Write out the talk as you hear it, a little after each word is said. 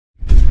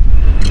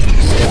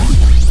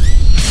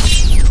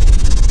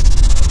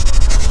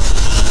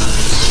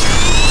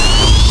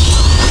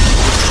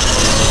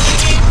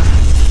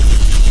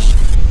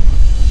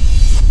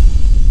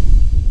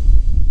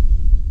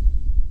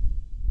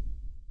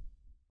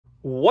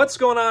What's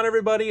going on,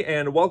 everybody,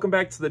 and welcome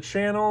back to the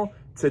channel.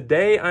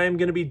 Today I am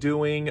going to be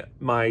doing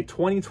my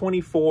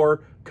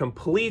 2024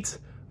 complete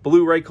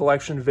Blu-ray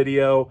collection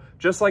video.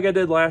 Just like I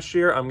did last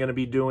year, I'm going to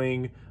be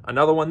doing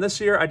another one this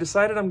year. I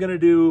decided I'm going to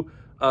do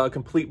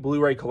complete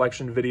Blu-ray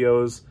collection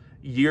videos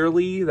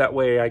yearly. That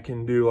way I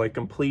can do like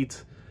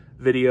complete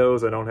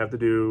videos. I don't have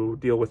to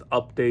deal with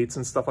updates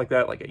and stuff like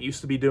that like I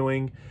used to be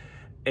doing.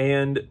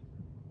 And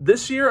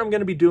this year I'm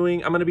going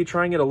to be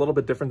trying it a little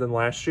bit different than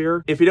last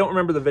year. If you don't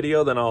remember the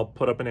video, then I'll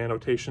put up an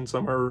annotation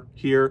somewhere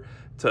here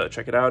to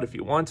check it out if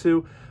you want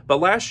to.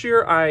 But last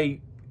year I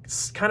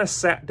kind of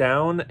sat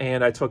down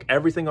and I took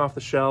everything off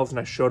the shelves and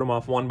I showed them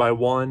off one by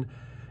one.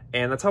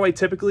 And that's how I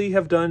typically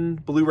have done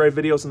Blu-ray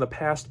videos in the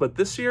past. But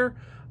this year,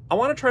 I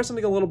want to try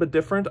something a little bit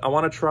different. I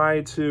want to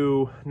try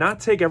to not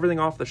take everything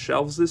off the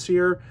shelves this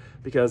year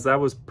because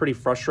that was pretty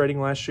frustrating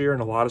last year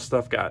and a lot of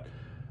stuff got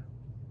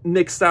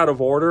mixed out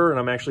of order, and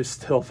I'm actually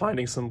still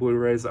finding some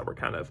Blu-rays that were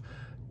kind of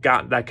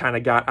got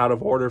out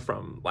of order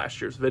from last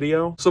year's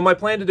video. So my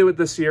plan to do it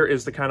this year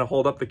is to kind of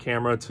hold up the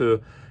camera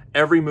to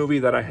every movie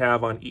that I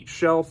have on each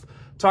shelf,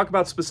 talk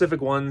about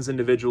specific ones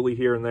individually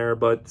here and there,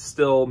 but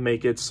still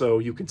make it so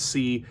you can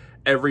see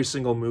every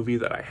single movie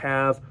that I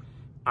have.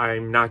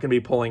 I'm not going to be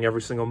pulling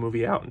every single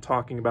movie out and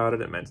talking about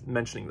it and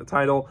mentioning the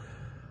title.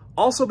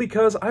 Also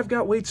because I've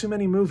got way too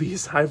many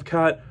movies. I've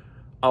got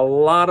a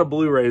lot of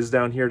Blu-rays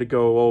down here to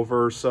go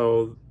over,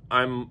 so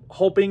I'm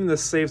hoping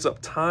this saves up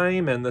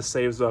time and this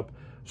saves up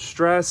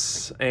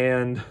stress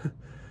and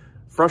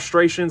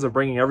frustrations of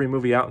bringing every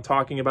movie out and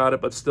talking about it,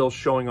 but still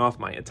showing off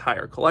my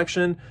entire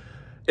collection.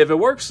 If it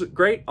works,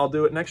 great, I'll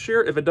do it next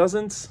year. If it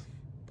doesn't,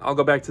 I'll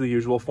go back to the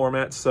usual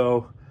format.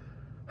 So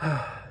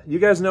you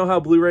guys know how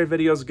Blu-ray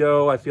videos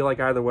go. I feel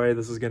like either way,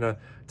 this is gonna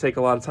take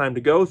a lot of time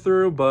to go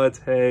through, but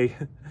hey,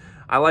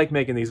 I like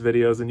making these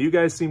videos, and you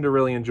guys seem to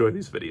really enjoy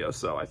these videos,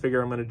 so I figure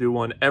I'm going to do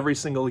one every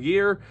single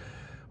year.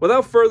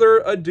 Without further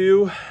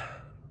ado,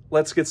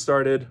 let's get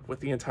started with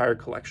the entire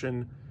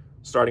collection,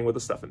 starting with the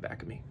stuff in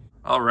back of me.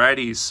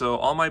 Alrighty, so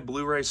all my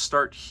Blu-rays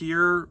start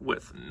here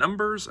with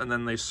numbers, and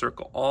then they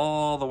circle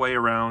all the way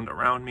around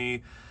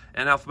me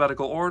in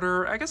alphabetical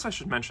order. I guess I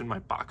should mention my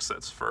box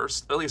sets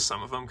first, at least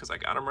some of them, because I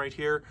got them right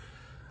here.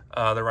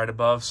 They're right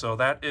above. So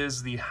that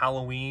is the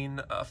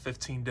Halloween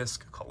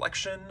 15-disc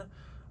collection,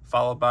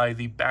 followed by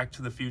the Back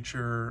to the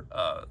Future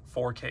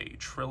 4K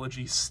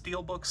Trilogy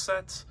Steelbook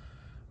set,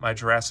 my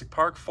Jurassic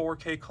Park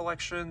 4K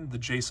collection, the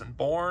Jason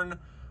Bourne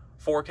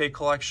 4K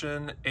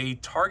collection, a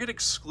Target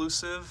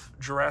exclusive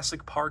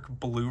Jurassic Park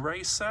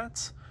Blu-ray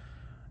set.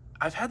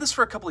 I've had this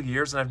for a couple of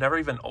years and I've never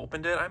even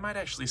opened it. I might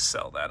actually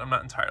sell that, I'm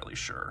not entirely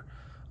sure.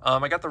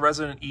 I got the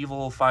Resident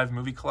Evil 5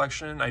 movie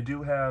collection. I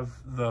do have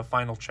the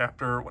final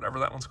chapter, whatever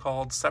that one's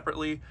called,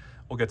 separately.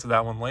 We'll get to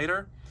that one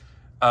later.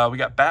 We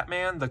got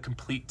Batman, the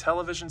complete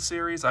television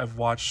series. I've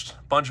watched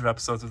a bunch of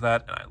episodes of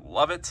that, and I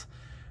love it.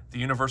 The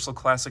Universal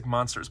Classic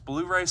Monsters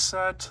Blu-ray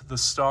set, the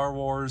Star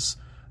Wars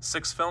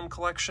 6-film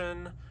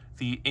collection,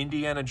 the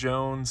Indiana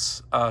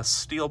Jones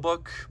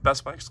Steelbook,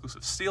 Best Buy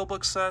exclusive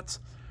Steelbook set,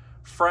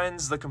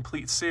 Friends, the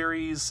complete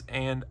series,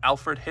 and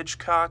Alfred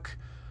Hitchcock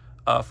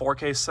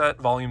 4K set,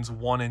 volumes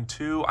 1 and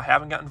 2. I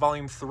haven't gotten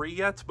volume 3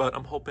 yet, but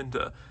I'm hoping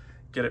to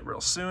get it real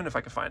soon if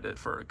I can find it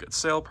for a good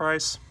sale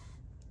price.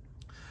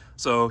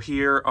 So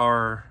here's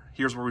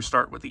where we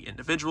start with the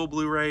individual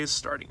Blu-rays,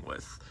 starting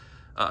with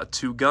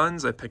Two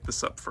Guns. I picked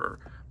this up for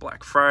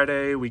Black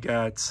Friday. We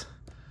got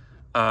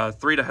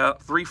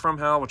Three from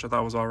Hell, which I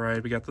thought was all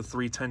right. We got the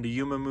 3:10 to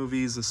Yuma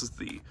movies. This is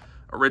the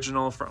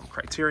original from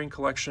Criterion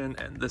Collection,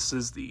 and this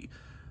is the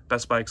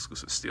Best Buy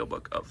exclusive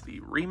Steelbook of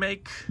the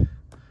remake.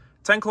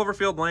 10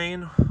 Cloverfield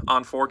Lane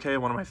on 4K,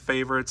 one of my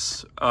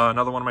favorites.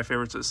 Another one of my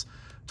favorites is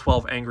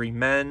 12 Angry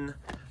Men.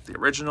 The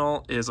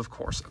original is, of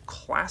course, a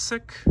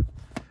classic.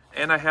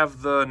 And I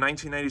have the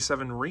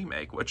 1997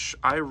 remake, which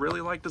I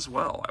really liked as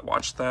well. I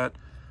watched that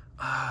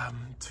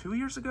 2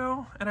 years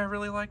ago, and I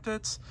really liked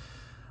it.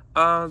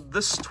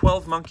 This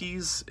 12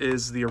 Monkeys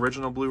is the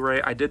original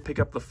Blu-ray. I did pick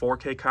up the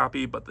 4K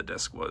copy, but the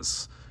disc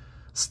was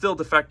still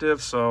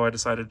defective, so I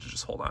decided to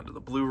just hold on to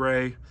the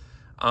Blu-ray.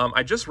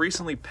 I just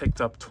recently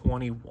picked up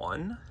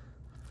 21.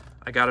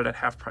 I got it at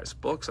Half Price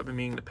Books. I've been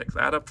meaning to pick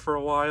that up for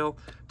a while.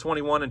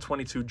 21 and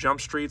 22 Jump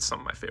Street,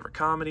 some of my favorite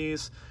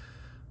comedies.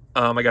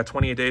 I got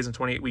 28 Days and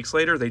 28 Weeks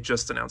Later. They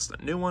just announced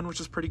a new one,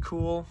 which is pretty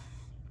cool.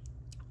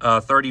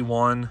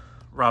 31,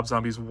 Rob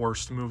Zombie's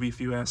worst movie,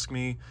 if you ask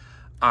me.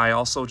 I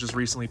also just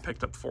recently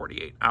picked up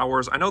 48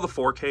 Hours. I know the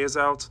 4K is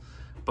out,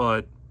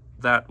 but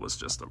that was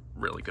just a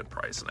really good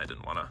price, and I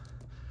didn't want to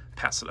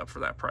pass it up for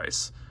that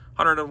price.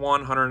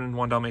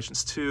 101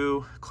 Dalmatians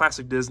 2,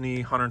 classic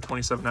Disney,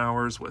 127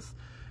 Hours with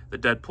the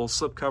Deadpool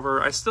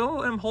slipcover. I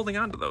still am holding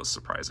on to those,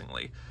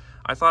 surprisingly.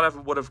 I thought I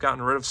would have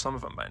gotten rid of some of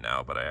them by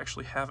now, but I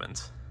actually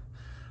haven't.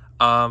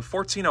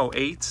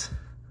 1408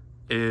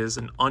 is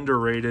an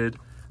underrated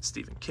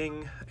Stephen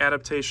King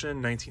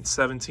adaptation,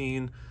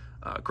 1917.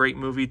 Great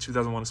movie,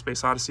 2001: A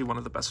Space Odyssey, one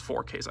of the best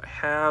 4Ks I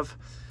have.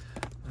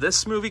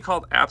 This movie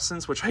called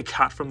Absence, which I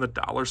got from the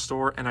dollar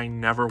store, and I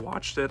never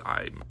watched it.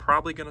 I'm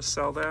probably going to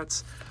sell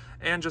that.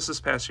 And just this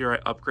past year, I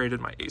upgraded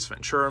my Ace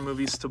Ventura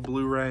movies to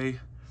Blu-ray.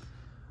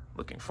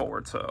 Looking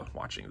forward to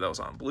watching those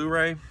on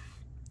Blu-ray.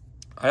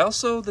 I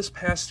also, this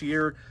past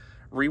year,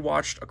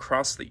 rewatched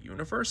Across the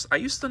Universe. I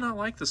used to not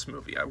like this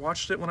movie. I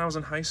watched it when I was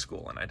in high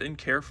school, and I didn't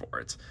care for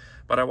it.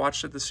 But I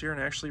watched it this year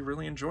and actually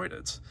really enjoyed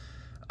it.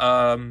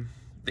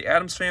 The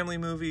Addams Family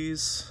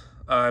movies,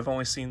 I've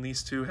only seen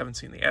these two. Haven't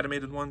seen the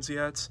animated ones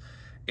yet.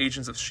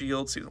 Agents of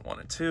S.H.I.E.L.D. Season 1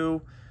 and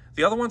 2.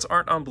 The other ones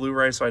aren't on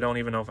Blu-ray, so I don't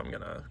even know if I'm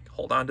going to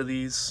hold on to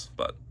these,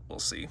 but we'll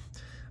see.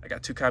 I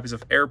got 2 copies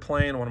of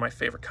Airplane, one of my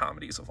favorite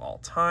comedies of all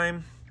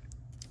time.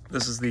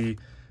 This is the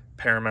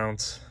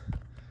Paramount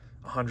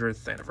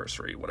 100th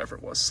anniversary, whatever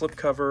it was,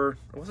 slipcover.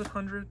 Was it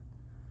 100?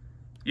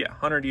 Yeah,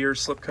 100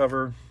 years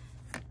slipcover.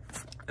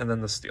 And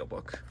then the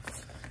Steelbook.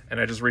 And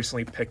I just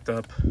recently picked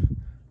up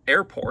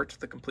Airport,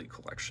 the complete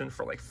collection,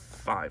 for like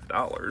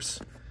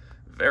 $5.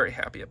 Very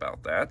happy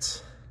about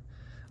that.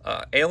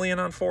 Alien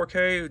on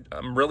 4K.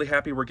 I'm really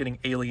happy we're getting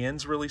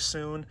Aliens really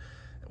soon.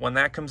 When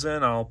that comes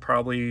in, I'll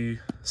probably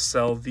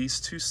sell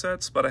these 2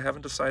 sets, but I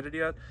haven't decided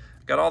yet.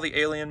 Got all the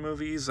Alien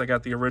movies. I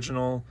got the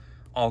original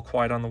All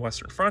Quiet on the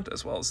Western Front,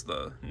 as well as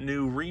the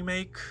new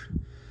remake.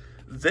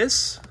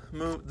 This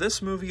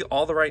movie,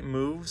 All the Right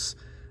Moves,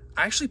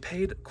 I actually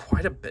paid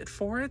quite a bit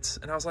for it,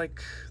 and I was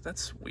like,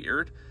 that's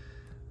weird.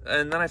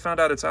 And then I found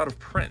out it's out of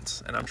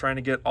print, and I'm trying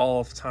to get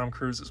all of Tom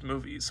Cruise's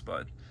movies,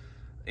 but,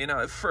 you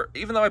know,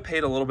 even though I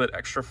paid a little bit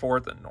extra for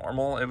it than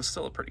normal, it was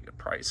still a pretty good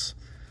price.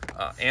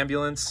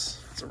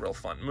 Ambulance, it's a real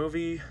fun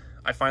movie.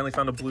 I finally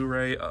found a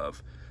Blu-ray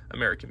of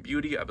American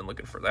Beauty. I've been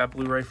looking for that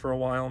Blu-ray for a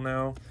while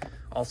now.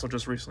 Also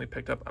just recently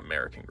picked up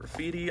American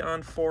Graffiti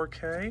on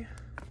 4K.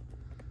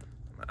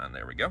 And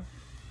there we go.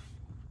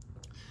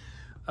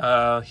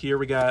 Here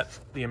we got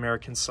the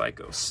American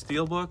Psycho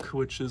Steelbook,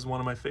 which is one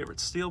of my favorite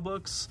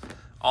Steelbooks.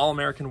 All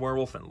American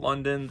Werewolf in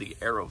London, the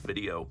Arrow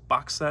Video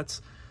box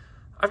sets.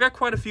 I've got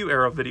quite a few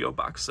Arrow Video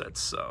box sets,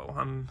 so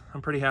I'm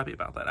pretty happy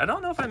about that. I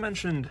don't know if I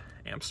mentioned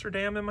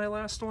Amsterdam in my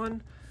last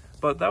one,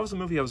 but that was a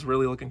movie I was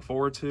really looking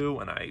forward to,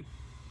 and I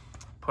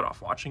put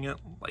off watching it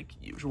like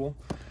usual.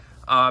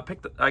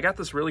 I got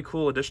this really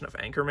cool edition of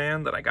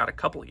Anchorman that I got a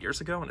couple of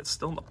years ago, and it's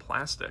still in the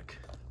plastic.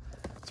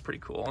 It's pretty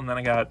cool. And then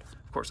I got,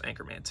 of course,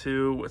 Anchorman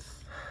 2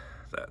 with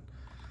that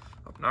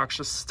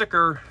obnoxious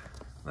sticker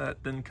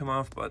that didn't come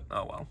off, but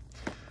oh well.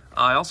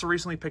 I also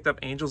recently picked up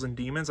Angels and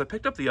Demons. I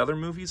picked up the other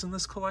movies in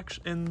this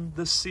collection, in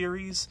this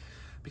series,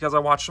 because I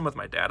watched them with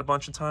my dad a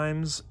bunch of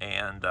times,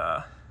 and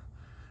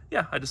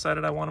yeah, I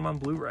decided I want them on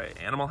Blu-ray.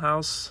 Animal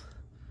House,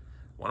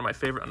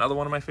 another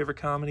one of my favorite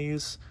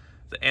comedies.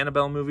 The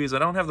Annabelle movies. I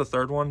don't have the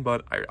third one,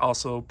 but I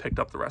also picked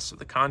up the rest of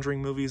the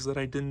Conjuring movies that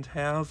I didn't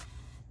have.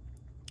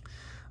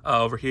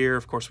 Over here,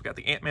 of course, we got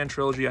the Ant-Man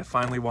trilogy. I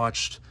finally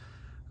watched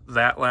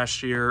that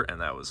last year, and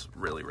that was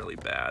really, really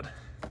bad.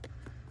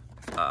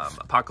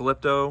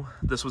 Apocalypto,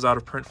 this was out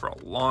of print for a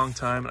long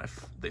time, and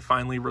they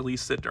finally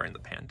released it during the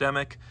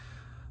pandemic,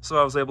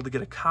 so I was able to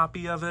get a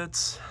copy of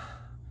it.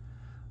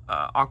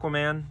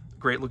 Aquaman,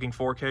 great looking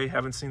 4K,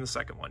 haven't seen the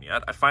second one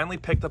yet. I finally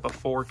picked up a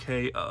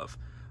 4K of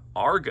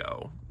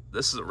Argo.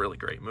 This is a really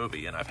great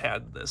movie, and I've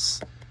had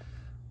this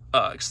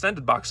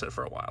extended box set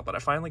for a while, but I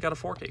finally got a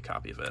 4K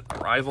copy of it.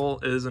 Arrival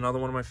is another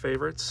one of my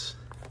favorites.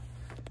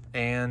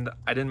 And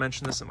I didn't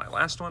mention this in my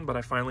last one, but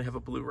I finally have a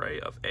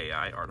Blu-ray of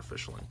AI,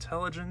 Artificial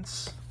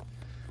Intelligence.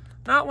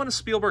 Not one of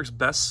Spielberg's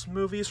best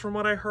movies from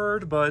what I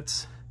heard,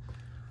 but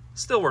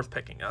still worth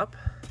picking up.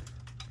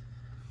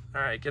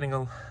 All right, getting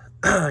a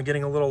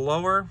little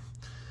lower.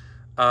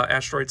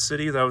 Asteroid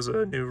City, that was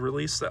a new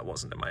release that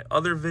wasn't in my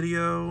other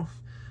video.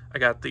 I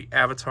got the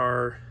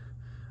Avatar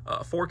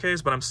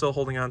 4Ks, but I'm still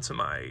holding on to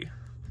my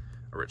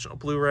original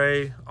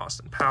Blu-ray,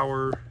 Austin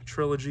Power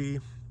trilogy.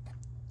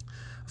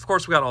 Of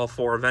course, we got all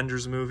 4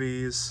 Avengers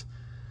movies.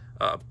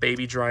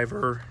 Baby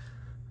Driver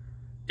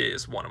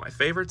is one of my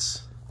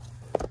favorites.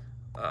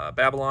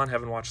 Babylon,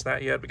 haven't watched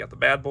that yet. We got the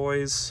Bad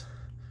Boys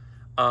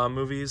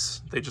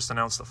movies. They just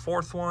announced the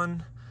 4th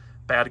one.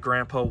 Bad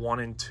Grandpa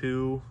 1 and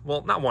 2.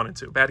 Well, not 1 and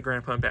 2. Bad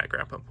Grandpa and Bad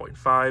Grandpa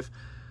 0.5.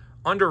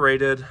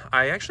 Underrated.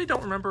 I actually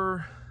don't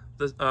remember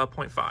the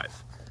 0.5.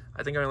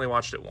 I think I only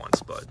watched it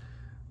once, but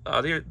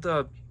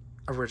the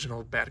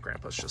original Bad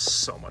Grandpa is just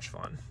so much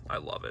fun. I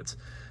love it.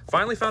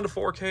 Finally found a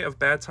 4K of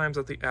Bad Times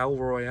at the El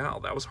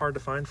Royale. That was hard to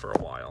find for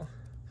a while.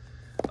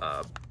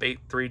 Bait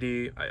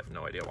 3D. I have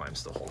no idea why I'm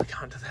still holding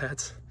on to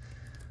that.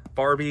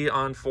 Barbie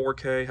on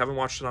 4K. Haven't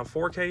watched it on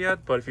 4K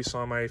yet, but if you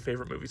saw my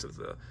favorite movies of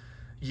the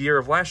year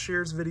of last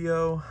year's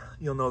video,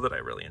 you'll know that I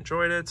really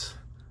enjoyed it.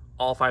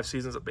 All 5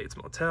 seasons of Bates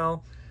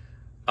Motel.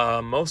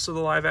 Most of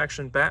the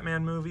live-action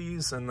Batman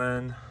movies, and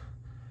then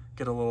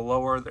get a little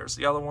lower, there's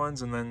the other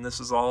ones, and then this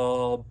is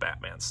all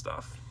Batman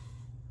stuff.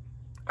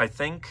 I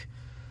think,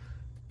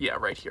 yeah,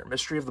 right here,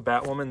 Mystery of the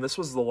Batwoman. This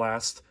was the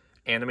last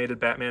animated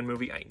Batman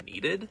movie I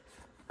needed,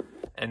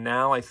 and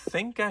now I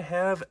think I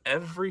have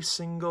every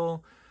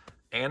single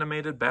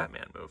animated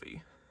Batman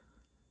movie.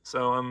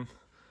 So I'm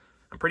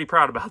pretty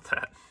proud about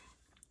that.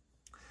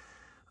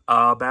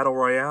 Battle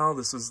Royale,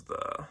 this is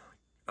the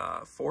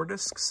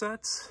 4-disc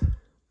set.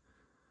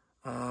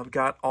 I've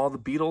got all the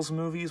Beatles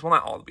movies. Well,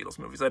 not all the Beatles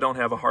movies. I don't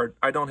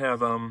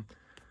have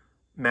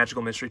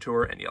Magical Mystery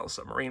Tour and Yellow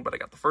Submarine, but I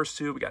got the first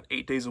two. We got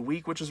 8 Days a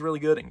Week, which is really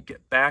good, and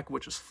Get Back,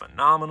 which is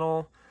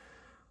phenomenal.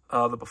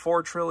 The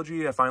Before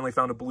trilogy, I finally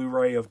found a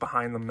Blu-ray of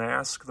Behind the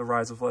Mask, The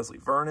Rise of Leslie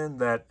Vernon,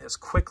 that has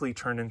quickly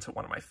turned into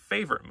one of my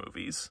favorite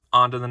movies.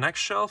 On to the next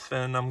shelf,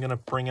 and I'm going to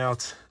bring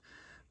out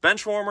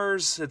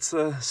Benchwarmers. It's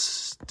a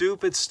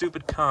stupid,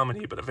 stupid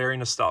comedy, but a very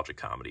nostalgic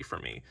comedy for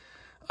me.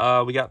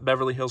 We got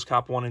Beverly Hills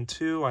Cop 1 and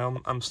 2.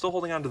 I'm still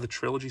holding on to the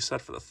trilogy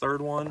set for the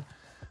third one,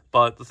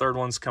 but the third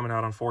one's coming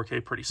out on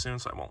 4K pretty soon,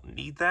 so I won't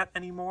need that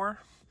anymore.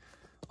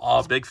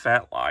 Oh, Big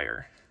Fat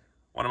Liar.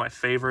 One of my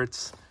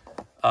favorites.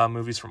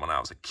 Movies from when I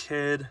was a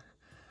kid.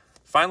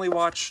 Finally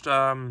watched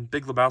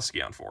Big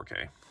Lebowski on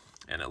 4K,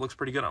 and it looks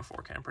pretty good on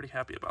 4K. I'm pretty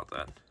happy about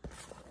that.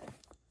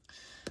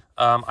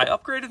 I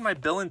upgraded my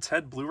Bill and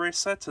Ted Blu-ray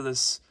set to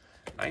this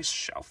nice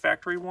Shout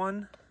Factory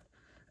one,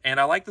 and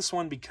I like this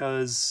one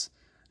because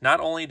not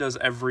only does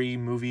every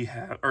movie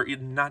have, or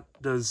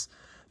does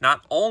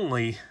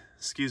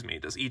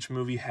each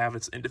movie have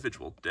its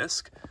individual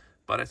disc,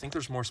 but I think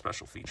there's more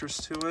special features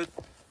to it,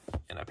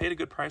 and I paid a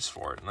good price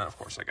for it. And then, of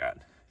course, I got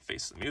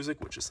Face the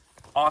Music, which is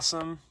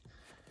awesome.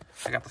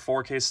 I got the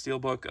 4K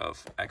Steelbook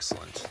of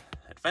Excellent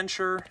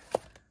Adventure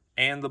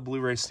and the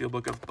Blu-ray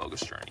Steelbook of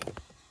Bogus Journey.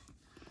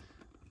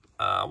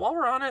 While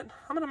we're on it,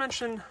 I'm going to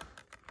mention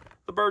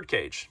The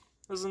Birdcage.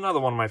 This is another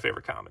one of my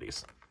favorite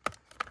comedies.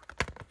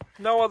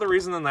 No other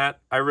reason than that.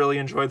 I really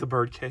enjoyed The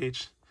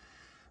Birdcage.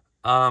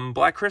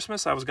 Black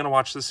Christmas, I was going to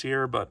watch this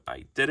year, but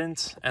I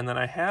didn't. And then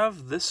I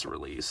have this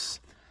release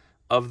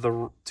of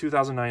the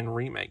 2009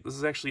 remake. This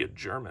is actually a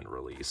German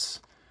release,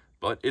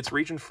 but it's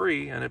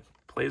region-free, and it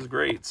plays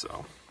great,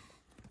 so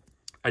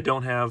I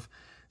don't have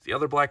the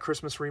other Black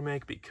Christmas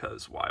remake,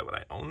 because why would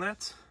I own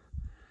that?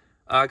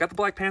 I got the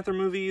Black Panther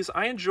movies.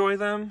 I enjoy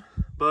them,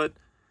 but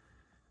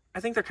I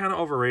think they're kind of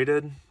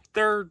overrated.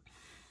 They're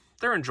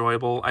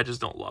enjoyable. I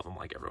just don't love them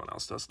like everyone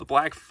else does. The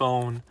Black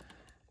Phone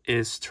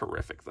is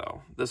terrific,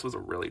 though. This was a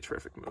really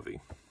terrific movie.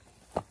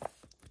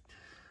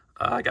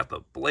 I got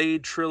the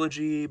Blade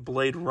trilogy,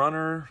 Blade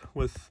Runner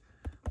with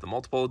the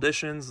multiple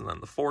editions, and then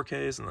the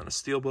 4Ks, and then a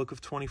Steelbook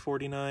of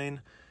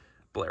 2049.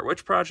 Blair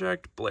Witch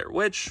Project, Blair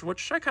Witch,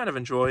 which I kind of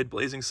enjoyed.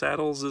 Blazing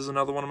Saddles is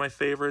another one of my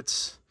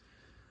favorites.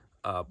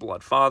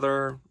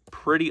 Bloodfather,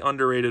 pretty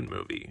underrated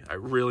movie. I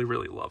really,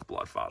 really love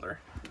Bloodfather.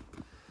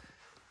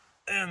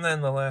 And then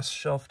the last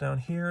shelf down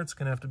here, it's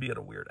going to have to be at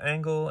a weird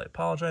angle. I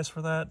apologize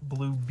for that.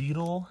 Blue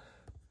Beetle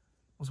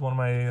was one of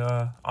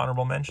my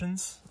honorable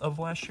mentions of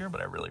last year,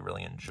 but I really,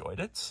 really enjoyed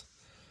it.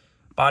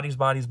 Bodies,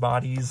 Bodies,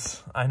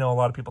 Bodies. I know a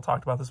lot of people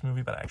talked about this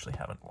movie, but I actually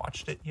haven't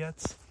watched it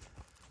yet.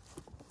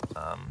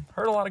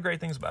 Heard a lot of great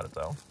things about it,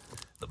 though.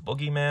 The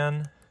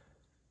Boogeyman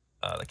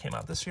that came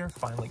out this year.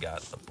 Finally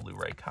got a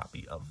Blu-ray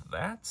copy of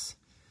that.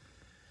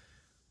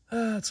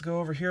 Let's go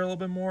over here a little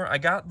bit more. I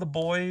got The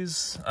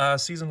Boys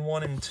Season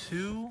 1 and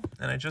 2,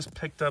 and I just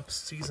picked up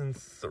Season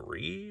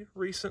 3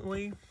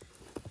 recently.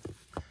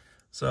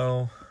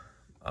 So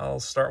I'll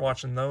start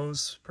watching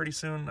those pretty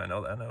soon. I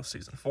know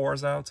Season 4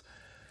 is out.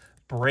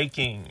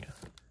 Breaking.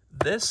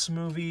 This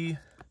movie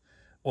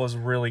was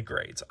really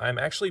great. I'm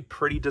actually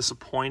pretty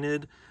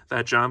disappointed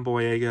that John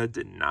Boyega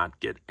did not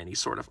get any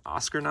sort of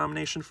Oscar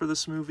nomination for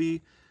this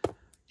movie.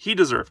 He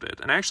deserved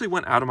it, and I actually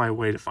went out of my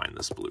way to find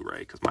this Blu-ray,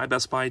 because my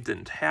Best Buy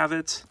didn't have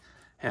it.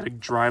 Had to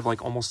drive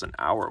like almost an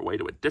hour away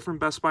to a different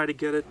Best Buy to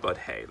get it, but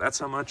hey, that's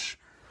how much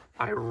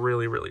I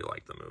really, really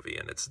like the movie,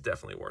 and it's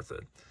definitely worth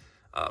it.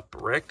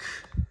 Brick,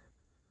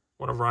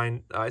 one of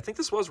I think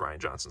this was Rian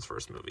Johnson's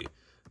first movie.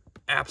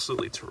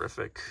 Absolutely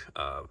terrific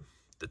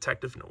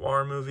detective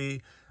noir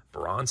movie.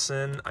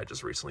 Bronson, I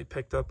just recently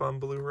picked up on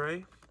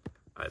Blu-ray.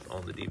 I've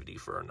owned the DVD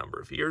for a number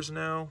of years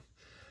now.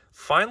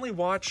 Finally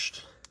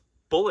watched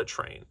Bullet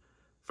Train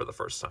for the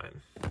first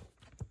time,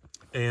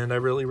 and I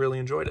really, really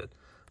enjoyed it.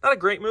 Not a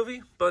great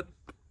movie, but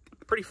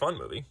a pretty fun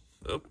movie.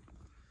 Oh,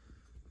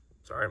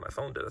 sorry, my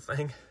phone did a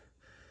thing.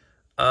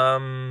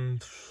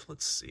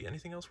 Let's see,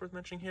 anything else worth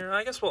mentioning here?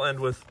 I guess we'll end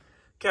with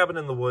Cabin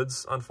in the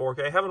Woods on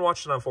 4K. I haven't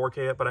watched it on 4K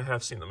yet, but I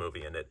have seen the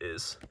movie, and it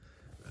is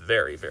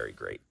very, very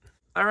great.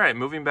 All right,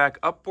 moving back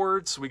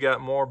upwards, we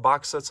got more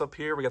box sets up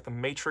here. We got the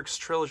Matrix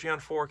trilogy on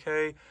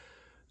 4K,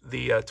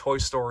 the Toy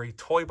Story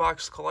Toy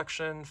Box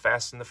collection,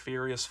 Fast and the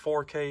Furious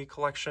 4K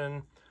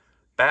collection,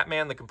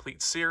 Batman the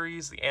Complete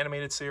Series, the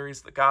animated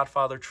series, the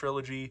Godfather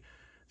trilogy,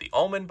 the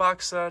Omen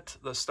box set,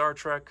 the Star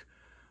Trek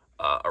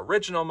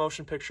original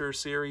motion picture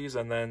series,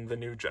 and then the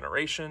New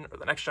Generation, or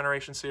the Next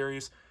Generation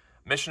series,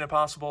 Mission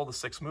Impossible, the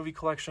 6-movie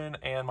collection,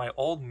 and my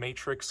old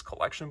Matrix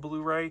collection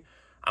Blu-ray.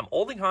 I'm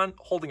holding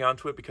on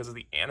to it because of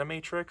the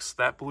Animatrix.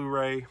 That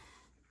Blu-ray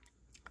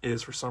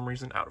is, for some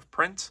reason, out of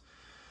print.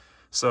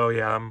 So,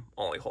 yeah, I'm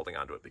only holding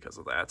on to it because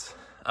of that.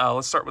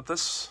 Let's start with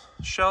this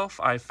shelf.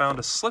 I found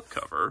a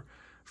slipcover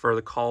for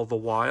The Call of the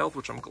Wild,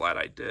 which I'm glad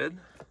I did.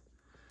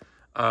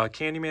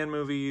 Candyman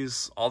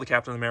movies, all the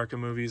Captain America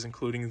movies,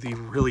 including the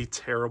really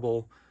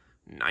terrible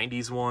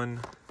 90s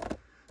one.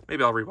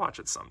 Maybe I'll rewatch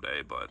it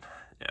someday, but,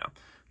 yeah.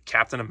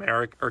 Captain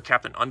America, or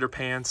Captain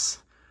Underpants,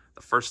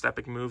 the first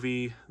epic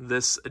movie.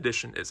 This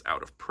edition is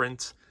out of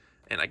print,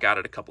 and I got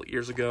it a couple of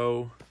years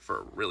ago for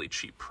a really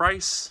cheap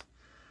price.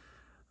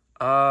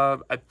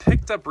 I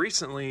picked up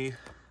recently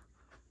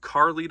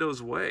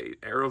Carlito's Way.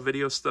 Arrow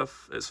Video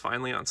stuff is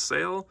finally on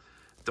sale.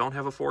 Don't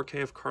have a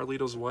 4K of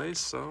Carlito's Way,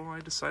 so I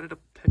decided to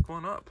pick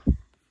one up.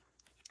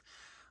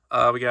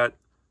 We got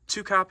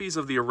 2 copies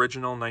of the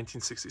original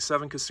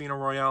 1967 Casino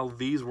Royale.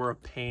 These were a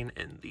pain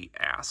in the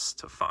ass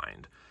to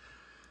find,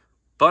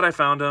 but I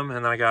found them,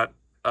 and then I got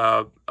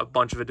a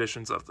bunch of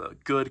editions of the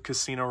good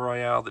Casino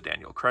Royale, the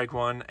Daniel Craig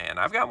one, and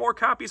I've got more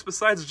copies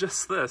besides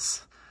just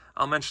this.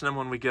 I'll mention them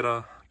when we get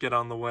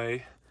on the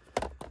way.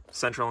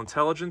 Central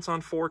Intelligence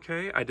on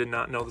 4K. I did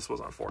not know this was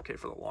on 4K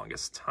for the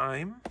longest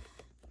time.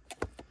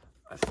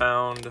 I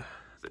found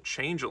The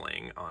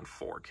Changeling on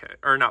 4K,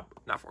 or not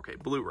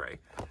 4K, Blu-ray,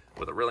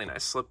 with a really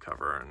nice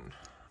slipcover, and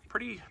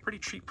pretty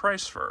cheap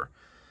price for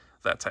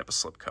that type of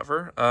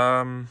slipcover.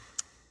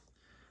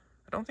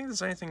 I don't think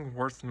there's anything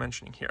worth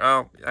mentioning here.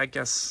 Oh, I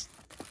guess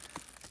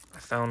I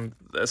found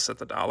this at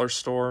the dollar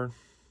store.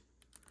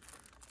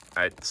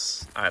 I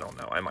don't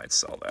know, I might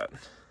sell that.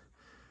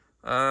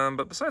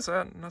 But besides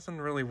that, nothing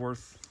really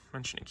worth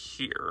mentioning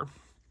here.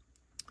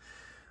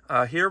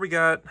 Here we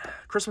got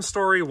Christmas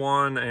Story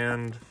 1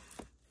 and...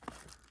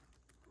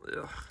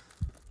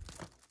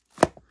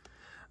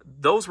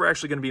 Those were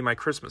actually going to be my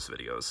Christmas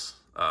videos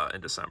in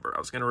December. I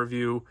was going to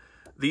review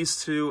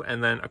these 2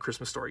 and then A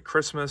Christmas Story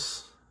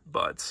Christmas,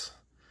 but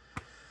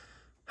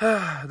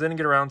didn't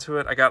get around to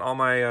it. I got all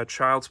my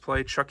Child's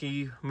Play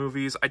Chucky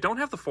movies. I don't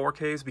have the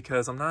 4Ks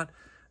because I'm not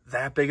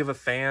that big of a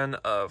fan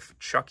of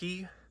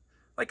Chucky.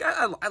 Like,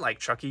 I like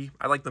Chucky.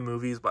 I like the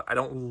movies, but I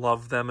don't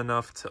love them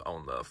enough to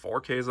own the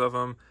 4Ks of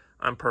them.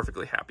 I'm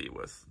perfectly happy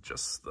with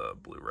just the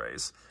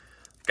Blu-rays.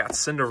 Got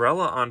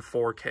Cinderella on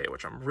 4K,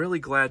 which I'm really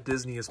glad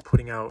Disney is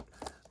putting out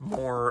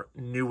more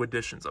new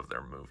editions of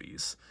their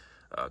movies.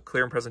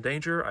 Clear and Present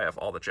Danger, I have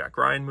all the Jack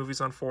Ryan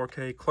movies on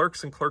 4K.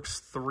 Clerks and Clerks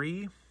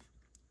 3.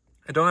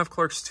 I don't have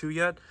Clerks 2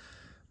 yet,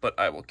 but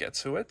I will get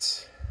to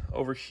it.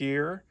 Over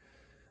here,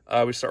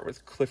 we start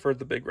with Clifford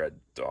the Big Red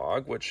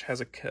Dog, which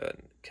has a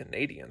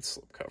Canadian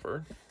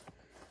slipcover,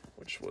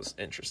 which was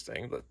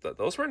interesting.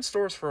 Those were in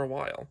stores for a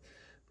while.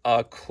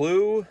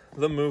 Clue,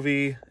 the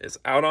movie, is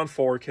out on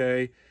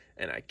 4K,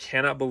 and I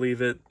cannot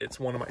believe it. It's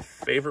one of my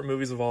favorite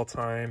movies of all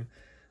time.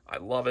 I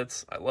love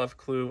it. I love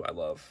Clue. I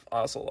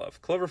also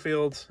love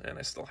Cloverfield, and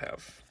I still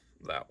have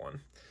that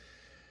one.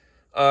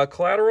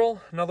 Collateral,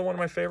 another one of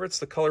my favorites,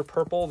 The Color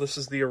Purple. This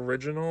is the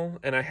original,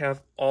 and I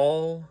have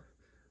all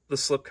the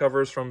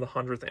slipcovers from the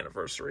 100th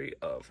anniversary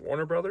of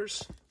Warner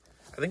Brothers.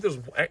 I think there's...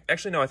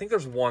 Actually, no, I think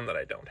there's one that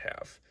I don't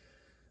have,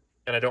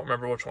 and I don't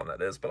remember which one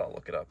that is, but I'll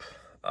look it up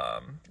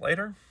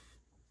later.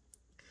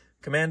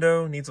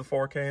 Commando needs a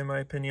 4K in my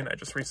opinion. I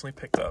just recently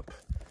picked up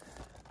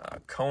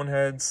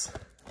Coneheads.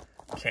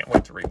 Can't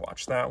wait to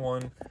rewatch that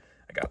one.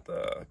 I got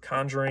the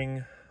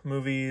Conjuring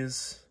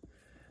movies,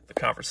 The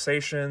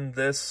Conversation.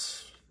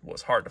 This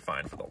was hard to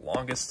find for the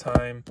longest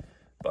time,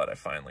 but I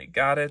finally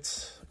got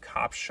it.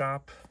 Cop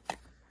Shop.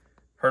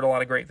 Heard a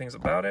lot of great things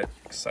about it.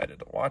 Excited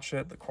to watch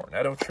it. The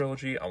Cornetto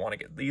trilogy. I want to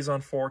get these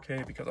on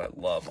 4K because I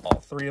love all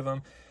 3 of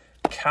them.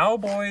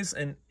 Cowboys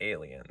and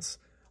Aliens.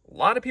 A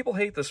lot of people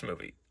hate this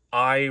movie.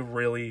 I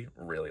really,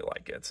 really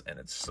like it, and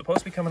it's supposed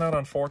to be coming out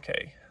on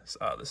 4K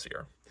this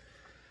year.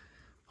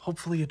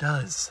 Hopefully it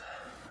does.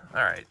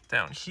 All right,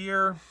 down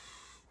here,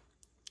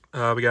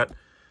 we got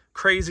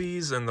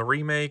Crazies and the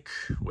remake,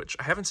 which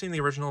I haven't seen the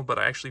original, but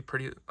I actually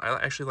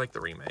like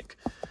the remake.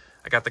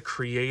 I got The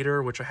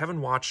Creator, which I haven't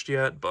watched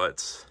yet,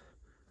 but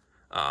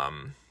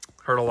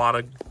heard a lot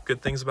of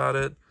good things about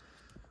it.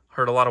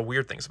 Heard a lot of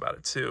weird things about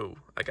it, too.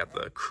 I got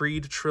the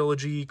Creed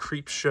trilogy,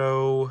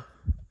 Creepshow,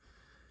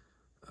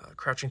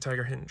 Crouching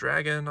Tiger, Hidden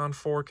Dragon on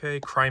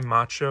 4K, Crime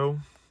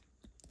Macho,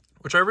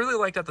 which I really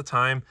liked at the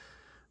time,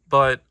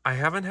 but I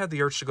haven't had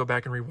the urge to go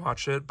back and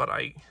rewatch it, but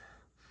I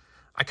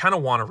kind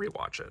of want to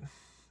rewatch it,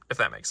 if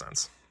that makes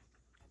sense.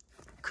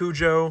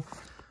 Cujo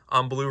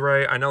on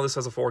Blu-ray. I know this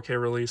has a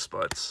 4K release,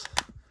 but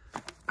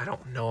I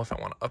don't know if I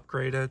want to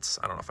upgrade it.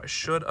 I don't know if I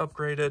should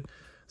upgrade it.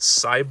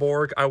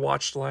 Cyborg I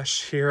watched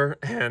last year,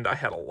 and I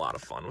had a lot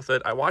of fun with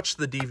it. I watched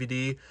the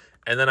DVD,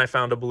 and then I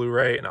found a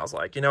Blu-ray, and I was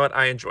like, you know what?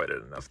 I enjoyed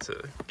it enough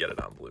to get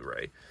it on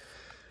Blu-ray.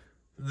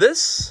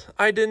 This,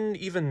 I didn't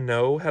even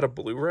know had a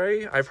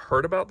Blu-ray. I've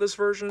heard about this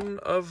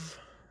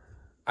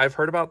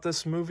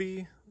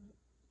movie,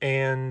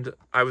 and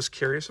I was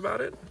curious about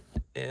it,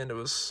 and it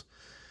was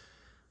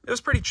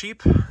pretty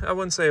cheap. I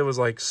wouldn't say it was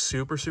like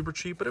super, super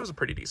cheap, but it was a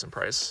pretty decent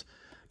price.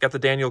 Got the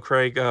Daniel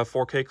Craig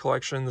 4K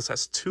collection. This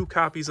has 2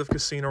 copies of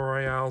Casino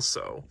Royale,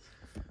 so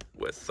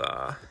with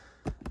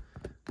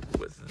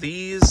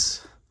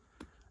these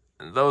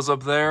and those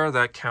up there,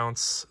 that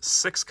counts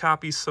 6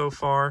 copies so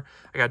far.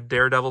 I got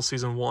Daredevil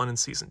Season 1 and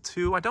Season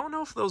 2. I don't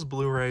know if those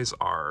Blu-rays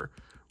are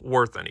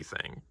worth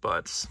anything,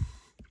 but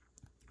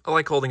I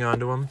like holding on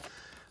to them.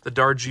 The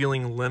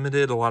Darjeeling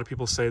Limited, a lot of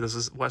people say this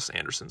is Wes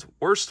Anderson's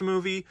worst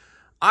movie.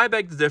 I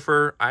beg to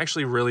differ. I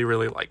actually really,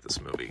 really like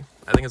this movie.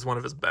 I think it's one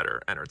of his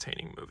better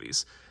entertaining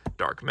movies.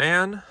 Dark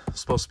Man,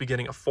 supposed to be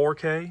getting a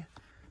 4K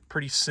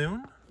pretty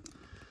soon.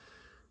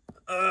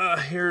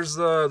 Here's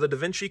the Da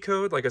Vinci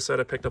Code. Like I said,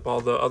 I picked up all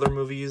the other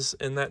movies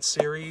in that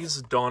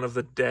series. Dawn of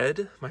the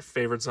Dead, my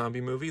favorite zombie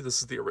movie. This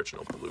is the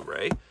original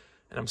Blu-ray.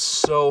 And I'm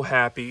so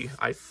happy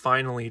I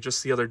finally,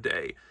 just the other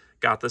day,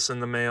 got this in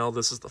the mail.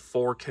 This is the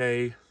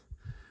 4K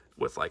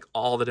with like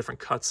all the different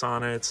cuts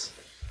on it.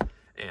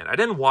 And I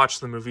didn't watch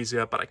the movies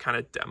yet, but I kind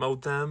of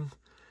demoed them.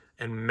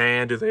 And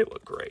man, do they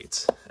look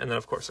great. And then,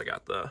 of course, I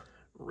got the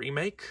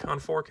remake on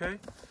 4K,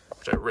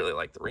 which I really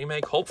like the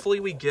remake. Hopefully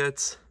we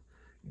get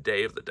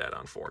Day of the Dead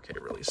on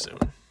 4K really soon.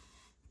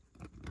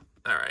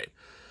 All right.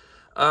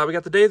 We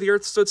got The Day the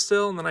Earth Stood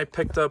Still, and then I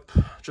picked up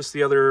just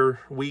the other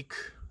week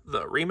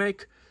the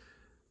remake,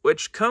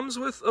 which comes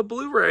with a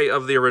Blu-ray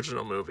of the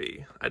original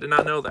movie. I did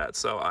not know that,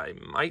 so I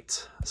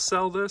might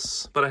sell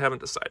this, but I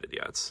haven't decided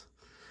yet.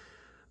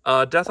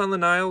 Death on the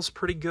Nile's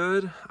pretty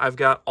good. I've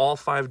got all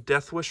 5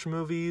 Death Wish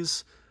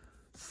movies.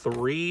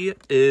 3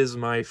 is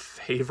my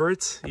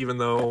favorite, even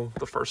though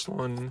the first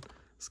one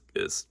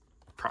is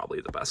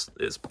probably the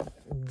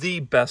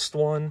best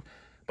one,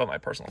 but my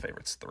personal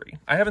favorite's 3.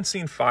 I haven't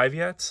seen 5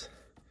 yet,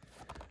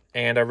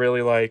 and I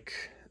really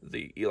like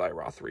the Eli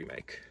Roth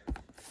remake.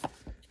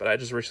 But I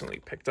just recently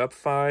picked up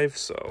 5,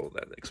 so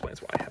that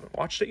explains why I haven't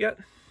watched it yet.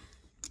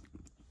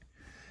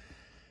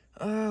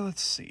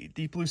 Let's see.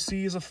 Deep Blue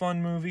Sea is a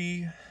fun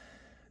movie.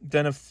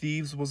 Den of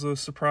Thieves was a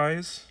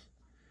surprise.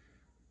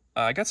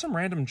 I got some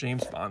random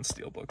James Bond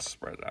steelbooks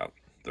spread out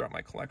throughout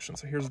my collection.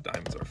 So here's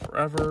Diamonds Are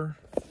Forever.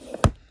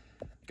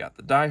 Got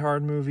the Die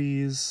Hard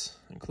movies,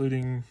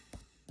 including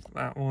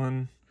that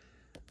one.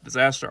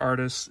 Disaster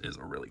Artist is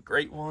a really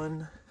great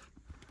one.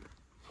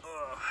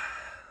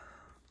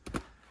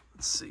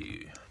 Let's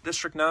see.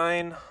 District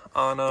 9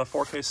 on a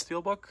 4K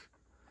steelbook.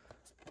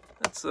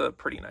 That's a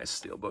pretty nice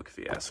steelbook, if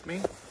you ask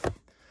me.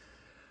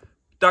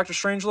 Doctor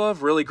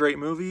Strangelove, really great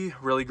movie,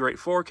 really great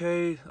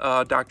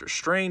 4K. Doctor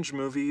Strange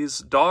movies.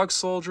 Dog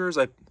Soldiers,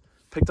 I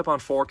picked up on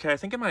 4K. I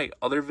think in my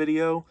other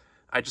video,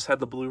 I just had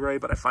the Blu-ray,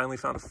 but I finally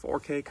found a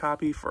 4K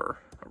copy for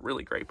a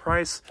really great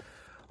price.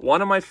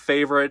 One of my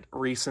favorite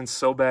recent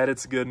So Bad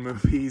It's Good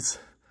movies.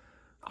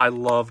 I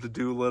loved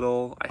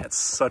Doolittle. I had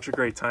such a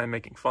great time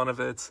making fun of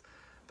it,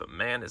 but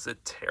man, is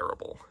it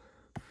terrible.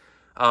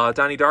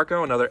 Donnie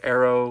Darko, another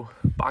Arrow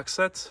box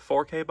set,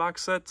 4K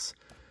box sets.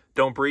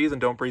 Don't Breathe and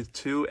Don't Breathe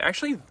 2.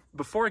 Actually,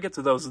 before I get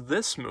to those,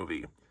 this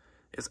movie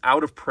is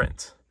out of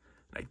print.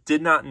 And I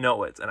did not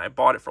know it, and I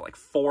bought it for like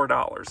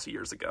 $4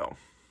 years ago.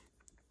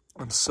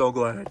 I'm so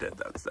glad I did.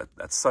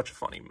 That's such a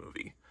funny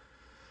movie.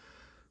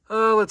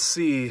 Let's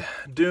see.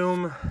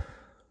 Doom.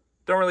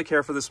 Don't really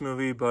care for this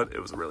movie, but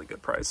it was a really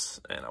good price,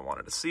 and I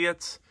wanted to see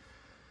it.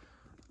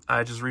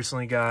 I just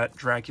recently got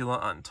Dracula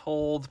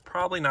Untold.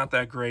 Probably not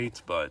that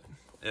great, but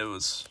it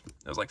was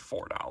like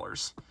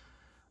 $4.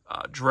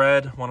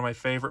 Dread, one of my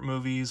favorite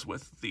movies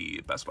with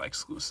the Best Buy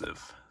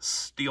exclusive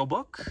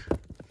steelbook.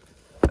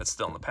 That's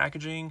still in the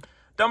packaging.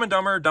 Dumb and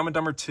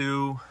Dumber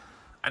 2.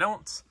 I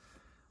don't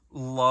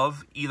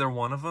love either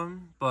one of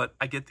them, but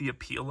I get the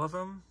appeal of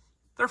them.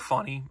 They're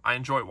funny. I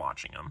enjoy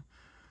watching them.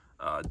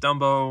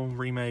 Dumbo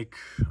remake.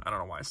 I don't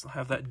know why I still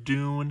have that.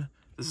 Dune.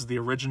 This is the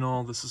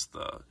original. This is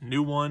the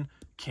new one.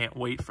 Can't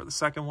wait for the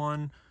second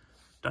one.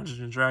 Dungeons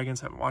and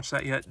Dragons. Haven't watched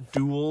that yet.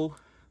 Duel.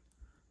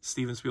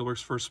 Steven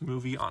Spielberg's first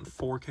movie on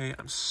 4K.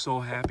 I'm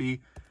so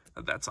happy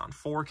that that's on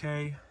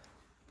 4K.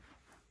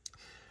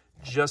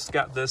 Just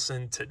got this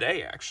in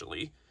today,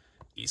 actually.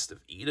 East of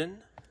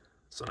Eden.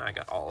 So now I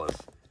got all of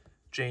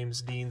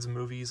James Dean's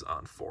movies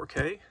on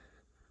 4K.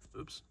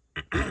 Oops.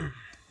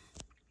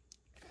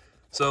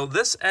 So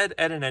this Ed,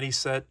 and Eddie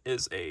set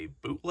is a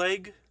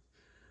bootleg.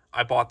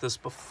 I bought this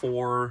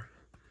before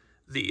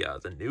the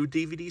new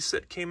DVD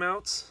set came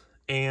out.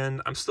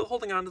 And I'm still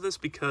holding on to this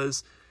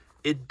because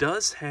it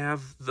does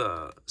have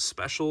the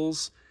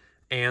specials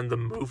and the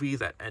movie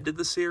that ended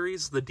the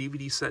series. The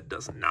DVD set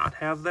does not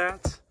have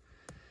that.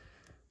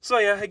 So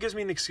yeah, it gives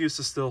me an excuse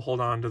to still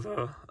hold on to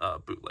the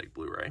bootleg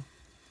Blu-ray.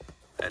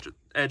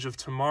 Edge of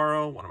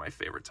Tomorrow, one of my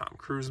favorite Tom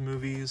Cruise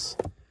movies.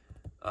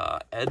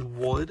 Ed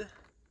Wood,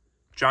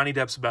 Johnny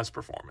Depp's best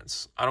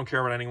performance. I don't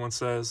care what anyone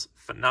says.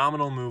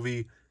 Phenomenal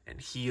movie, and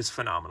he is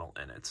phenomenal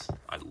in it.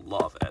 I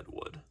love Ed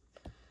Wood.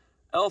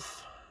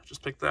 Elf,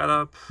 just picked that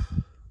up.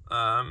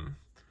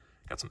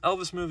 Got some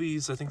Elvis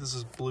movies. I think this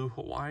is Blue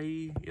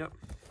Hawaii. Yep.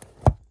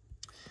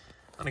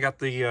 And I got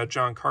the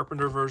John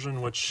Carpenter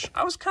version, which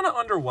I was kind of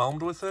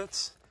underwhelmed with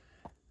it.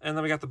 And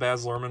then we got the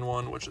Baz Luhrmann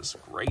one, which is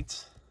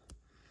great.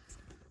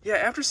 Yeah,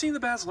 after seeing the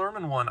Baz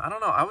Luhrmann one, I don't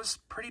know. I was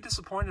pretty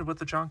disappointed with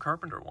the John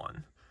Carpenter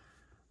one,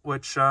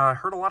 which I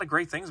heard a lot of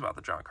great things about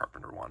the John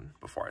Carpenter one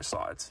before I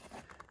saw it.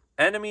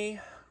 Enemy,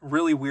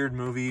 really weird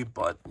movie,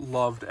 but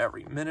loved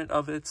every minute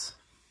of it.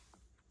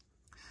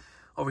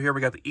 Over here,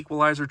 we got the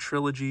Equalizer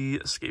trilogy,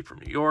 Escape from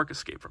New York,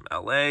 Escape from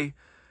LA.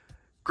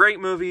 Great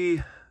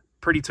movie,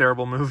 pretty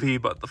terrible movie,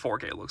 but the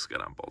 4K looks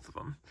good on both of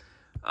them.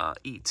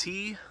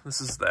 E.T.,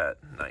 this is that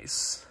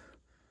nice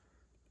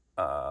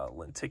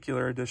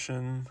lenticular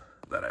edition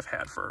that I've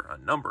had for a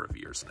number of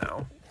years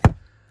now.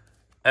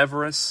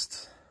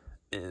 Everest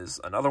is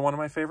another one of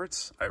my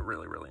favorites. I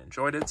really, really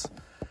enjoyed it.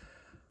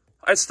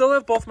 I still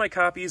have both my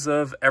copies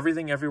of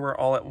Everything Everywhere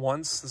All at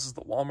Once. This is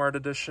the Walmart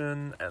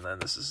edition, and then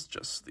this is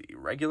just the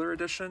regular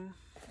edition.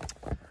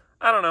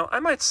 I don't know. I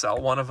might sell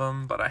one of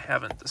them, but I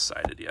haven't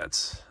decided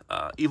yet.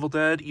 Evil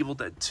Dead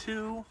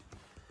 2.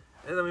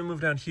 And then we move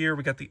down here.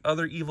 We got the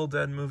other Evil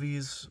Dead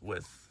movies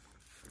with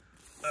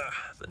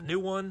the new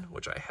one,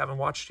 which I haven't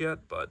watched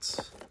yet,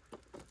 but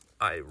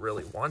I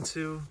really want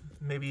to.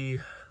 Maybe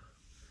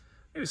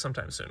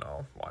sometime soon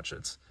I'll watch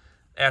it.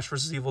 Ash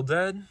vs. Evil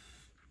Dead.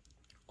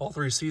 All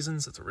 3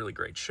 seasons. It's a really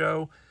great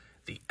show.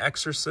 The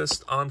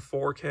Exorcist on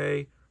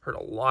 4K. Heard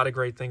a lot of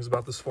great things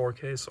about this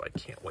 4K, so I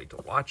can't wait to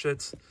watch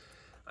it.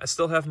 I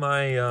still have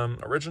my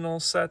original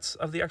set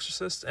of The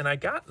Exorcist, and I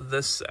got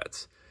this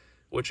set,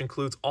 which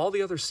includes all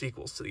the other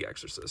sequels to The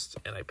Exorcist,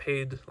 and I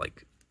paid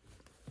like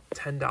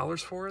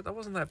 $10 for it. That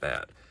wasn't that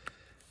bad.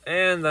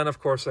 And then, of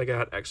course, I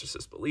got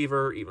Exorcist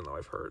Believer, even though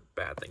I've heard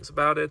bad things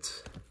about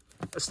it.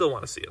 I still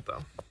want to see it,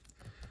 though.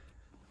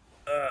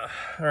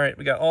 All right,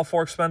 we got all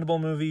 4 Expendable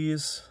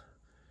movies.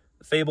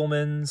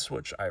 Fablemans,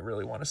 which I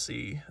really want to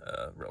see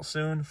real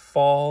soon.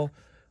 Fall,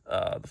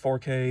 the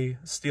 4K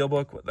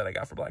Steelbook that I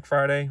got for Black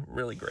Friday.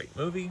 Really great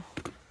movie.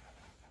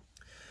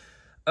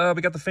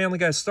 We got the Family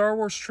Guy Star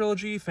Wars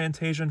trilogy,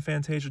 Fantasia and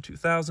Fantasia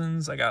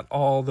 2000s. I got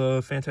all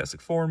the Fantastic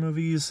Four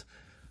movies.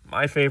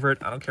 My favorite,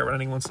 I don't care what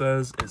anyone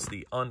says, is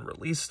the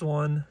unreleased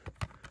one.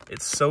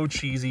 It's so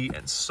cheesy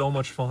and so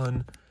much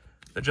fun.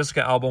 The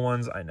Jessica Alba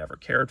ones I never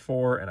cared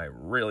for, and I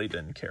really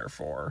didn't care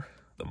for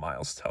the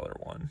Miles Teller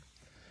one.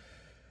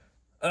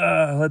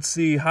 Let's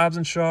see, Hobbs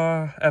and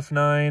Shaw,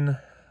 F9,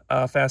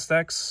 Fast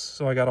X.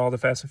 So I got all the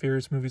Fast and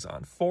Furious movies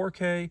on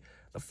 4K.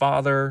 The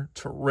Father,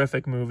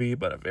 terrific movie,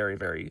 but a very,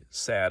 very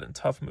sad and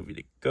tough movie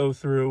to go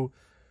through.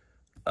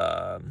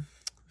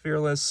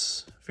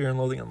 Fearless, Fear and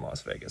Loathing in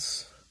Las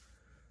Vegas.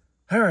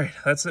 All right,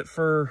 that's it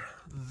for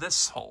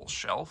this whole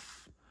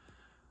shelf.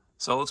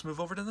 So let's move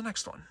over to the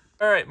next one.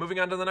 All right, moving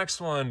on to the next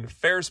one.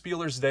 Ferris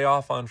Bueller's Day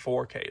Off on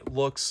 4K.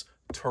 Looks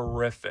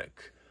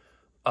terrific.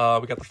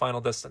 We got the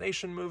Final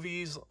Destination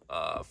movies,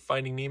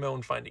 Finding Nemo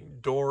and Finding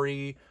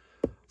Dory.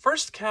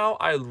 First Cow,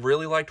 I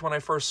really liked when I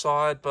first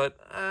saw it, but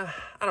I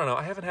don't know.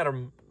 I haven't had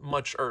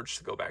much urge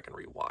to go back and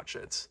rewatch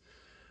it.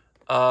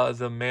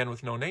 The Man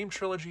with No Name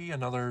trilogy,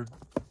 another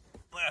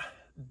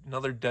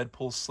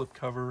Deadpool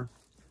slipcover.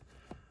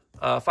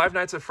 Five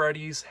Nights at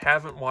Freddy's,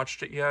 haven't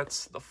watched it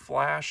yet. The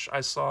Flash,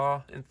 I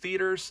saw in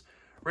theaters.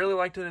 Really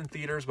liked it in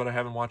theaters, but I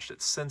haven't watched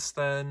it since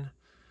then.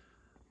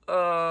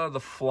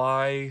 The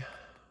Fly,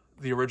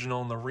 the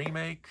original and the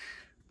remake.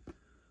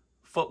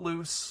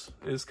 Footloose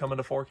is coming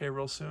to 4K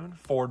real soon.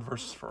 Ford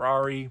versus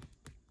Ferrari,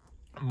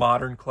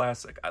 modern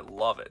classic. I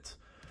love it.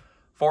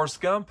 Forrest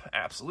Gump,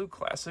 absolute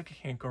classic.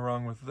 Can't go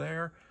wrong with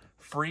there.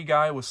 Free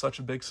Guy was such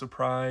a big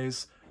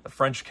surprise. The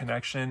French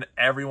Connection,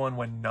 everyone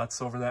went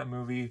nuts over that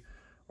movie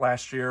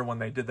last year when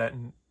they did that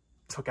and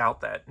took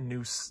out that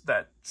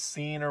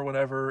scene or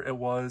whatever it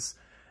was,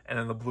 and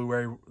then the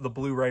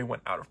Blu-ray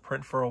went out of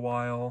print for a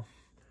while.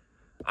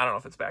 I don't know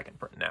if it's back in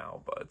print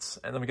now, but...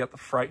 And then we got the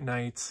Fright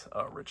Night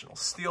original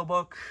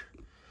Steelbook.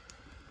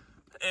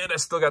 And I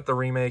still got the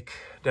remake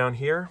down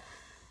here.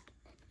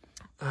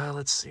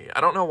 Let's see.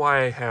 I don't know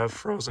why I have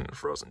Frozen and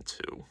Frozen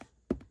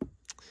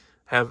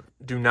 2.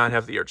 Do not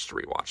have the urge to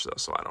rewatch, though,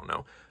 so I don't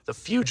know. The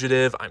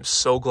Fugitive, I'm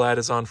so glad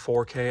is on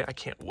 4K. I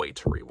can't wait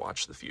to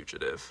rewatch The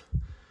Fugitive.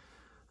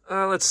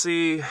 Let's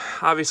see.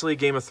 Obviously,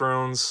 Game of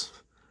Thrones.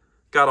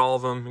 Got all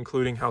of them,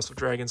 including House of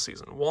Dragons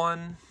Season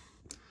 1.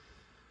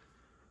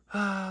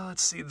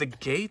 Let's see, The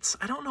Gates.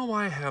 I don't know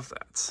why I have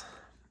that.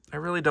 I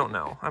really don't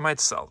know. I might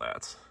sell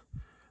that.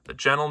 The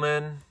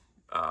Gentleman.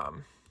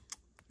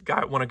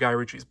 One of Guy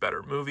Ritchie's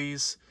better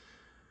movies.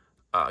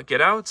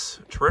 Get Out.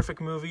 Terrific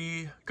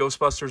movie.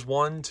 Ghostbusters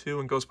 1, 2,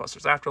 and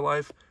Ghostbusters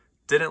Afterlife.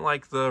 Didn't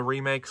like the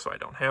remake, so I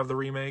don't have the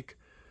remake.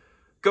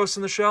 Ghost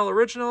in the Shell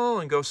original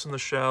and Ghost in the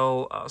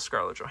Shell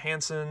Scarlett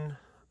Johansson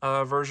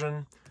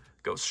version.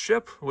 Ghost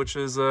Ship, which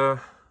is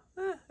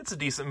it's a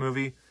decent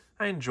movie.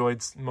 I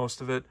enjoyed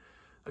most of it.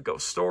 A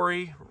Ghost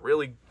Story,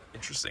 really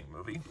interesting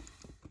movie.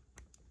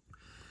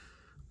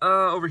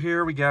 Over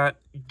here we got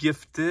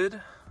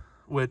Gifted,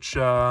 which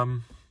I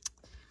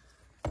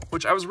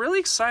was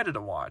really excited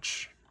to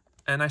watch,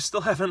 and I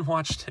still haven't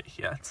watched it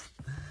yet.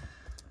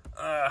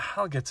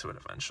 I'll get to it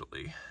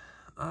eventually.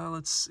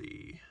 Let's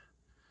see.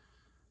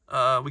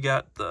 We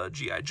got the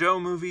G.I. Joe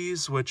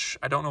movies, which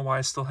I don't know why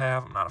I still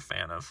have. I'm not a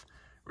fan of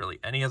really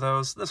any of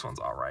those. This one's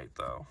all right,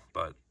 though,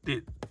 but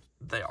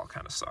they all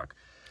kind of suck.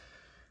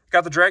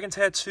 Got the Dragon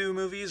Tattoo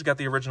movies, got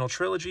the original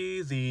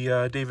trilogy,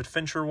 the David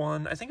Fincher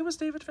one. I think it was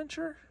David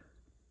Fincher?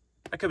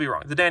 I could be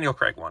wrong. The Daniel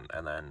Craig one,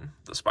 and then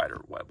the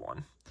Spiderweb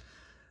one.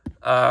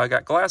 I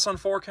got Glass on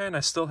 4K, and I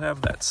still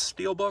have that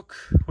Steelbook,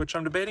 which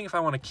I'm debating if I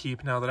want to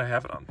keep now that I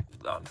have it on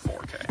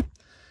 4K.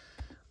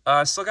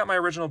 I still got my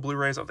original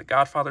Blu-rays of the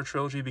Godfather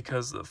trilogy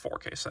because the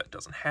 4K set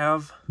doesn't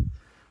have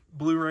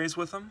Blu-rays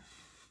with them.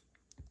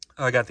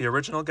 I got the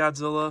original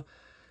Godzilla,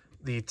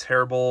 the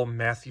terrible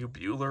Matthew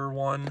Bueller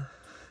one.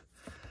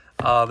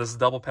 This is a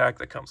double pack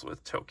that comes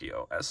with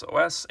Tokyo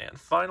SOS and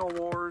Final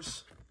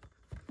Wars.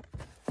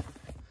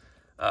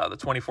 The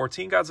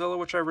 2014 Godzilla,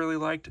 which I really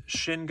liked.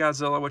 Shin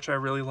Godzilla, which I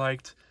really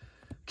liked.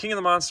 King of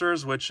the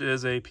Monsters, which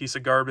is a piece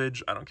of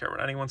garbage. I don't care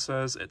what anyone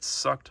says. It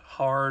sucked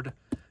hard.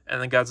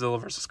 And then Godzilla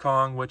vs.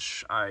 Kong,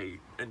 which I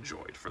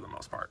enjoyed for the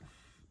most part.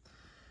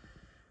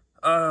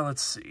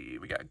 Let's see.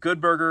 We got Good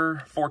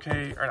Burger,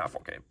 4K, or not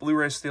 4K,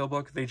 Blu-ray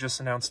Steelbook. They just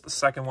announced the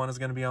second one is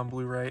going to be on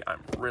Blu-ray.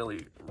 I'm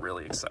really,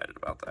 really excited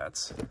about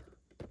that.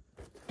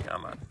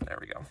 Come on. There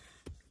we go.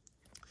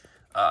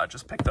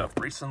 Just picked up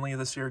recently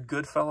this year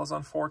Goodfellas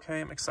on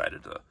 4K. I'm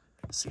excited to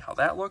see how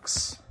that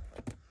looks.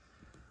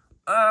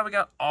 We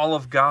got all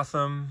of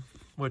Gotham,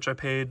 which I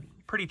paid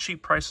pretty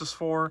cheap prices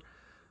for.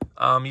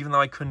 Even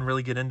though I couldn't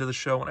really get into the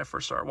show when I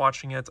first started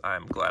watching it,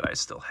 I'm glad I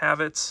still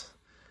have it.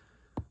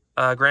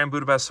 Grand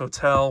Budapest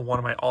Hotel, one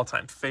of my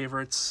all-time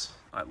favorites.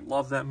 I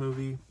love that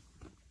movie.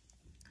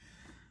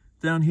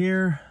 Down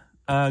here,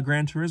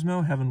 Gran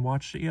Turismo. Haven't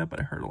watched it yet, but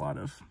I heard a lot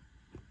of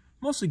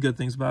mostly good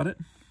things about it.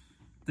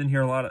 Didn't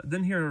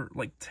hear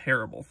like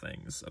terrible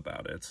things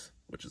about it,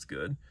 which is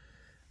good.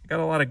 Got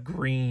a lot of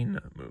Green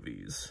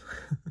movies.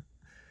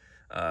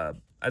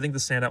 I think the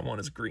standout one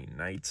is Green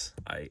Knight.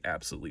 I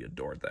absolutely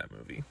adored that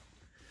movie.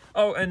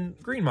 Oh, and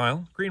Green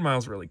Mile. Green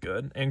Mile's really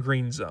good. And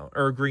Green Zone,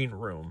 or Green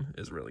Room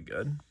is really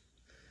good.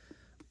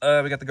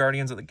 We got the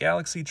Guardians of the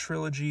Galaxy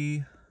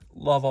trilogy.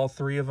 Love all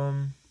three of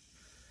them.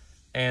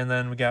 And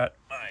then we got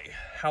my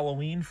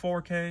Halloween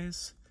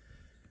 4Ks.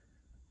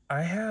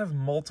 I have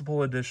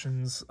multiple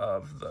editions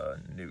of the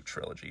new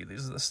trilogy.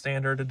 These are the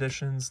standard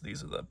editions.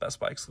 These are the Best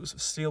Buy exclusive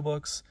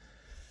steelbooks.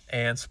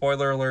 And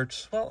spoiler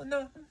alert, well,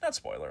 no, not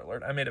spoiler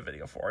alert. I made a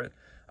video for it.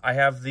 I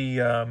have the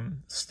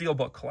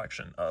steelbook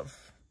collection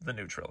of the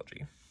new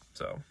trilogy.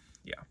 So,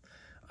 yeah.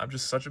 I'm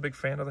just such a big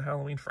fan of the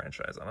Halloween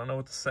franchise. I don't know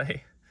what to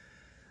say.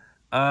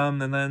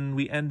 And then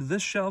we end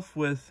this shelf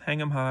with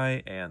Hang 'em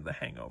High and The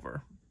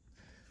Hangover.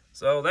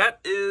 So that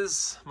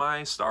is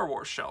my Star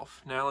Wars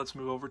shelf. Now let's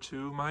move over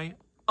to my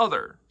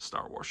other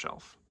Star Wars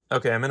shelf.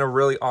 Okay, I'm in a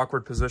really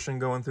awkward position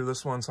going through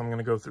this one, so I'm going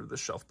to go through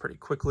this shelf pretty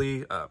quickly.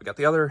 We got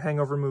the other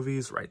Hangover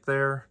movies right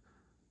there.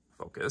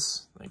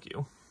 Focus. Thank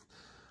you.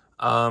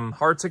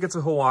 Hard Ticket to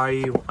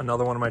Hawaii,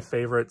 another one of my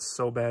favorites.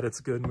 So Bad It's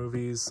Good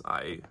movies.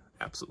 I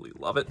absolutely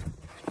love it.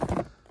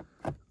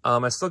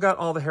 I still got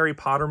all the Harry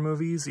Potter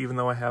movies, even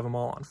though I have them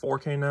all on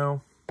 4K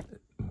now.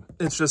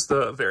 It's just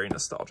a very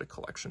nostalgic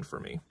collection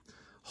for me.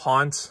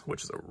 Haunt,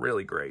 which is a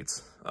really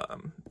great,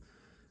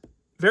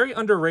 very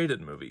underrated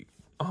movie.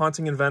 A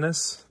Haunting in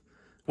Venice.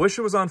 Wish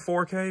it was on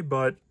 4K,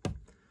 but,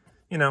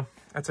 you know,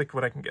 I take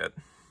what I can get.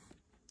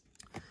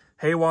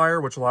 Haywire,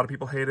 which a lot of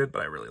people hated,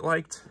 but I really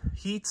liked.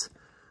 Heat.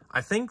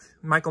 I think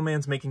Michael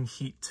Mann's making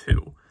Heat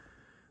 2,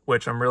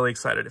 which I'm really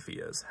excited if he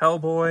is.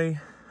 Hellboy,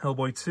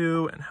 Hellboy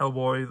 2, and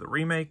Hellboy the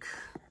remake.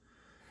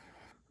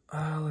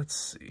 Let's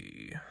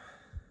see.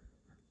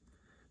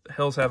 The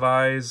Hills Have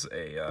Eyes,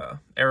 a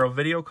Arrow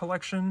video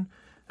collection,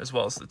 as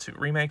well as the 2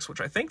 remakes,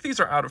 which I think these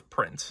are out of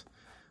print.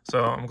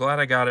 So I'm glad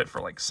I got it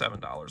for like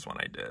 $7 when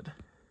I did.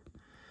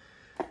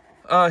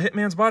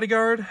 Hitman's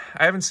Bodyguard.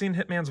 I haven't seen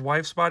Hitman's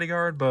Wife's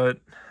Bodyguard, but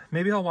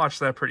maybe I'll watch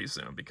that pretty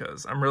soon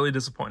because I'm really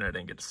disappointed I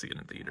didn't get to see it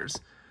in theaters.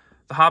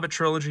 The Hobbit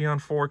trilogy on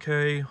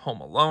 4K.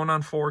 Home Alone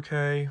on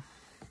 4K.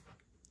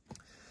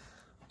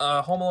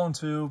 Home Alone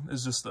 2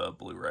 is just a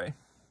Blu-ray.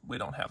 We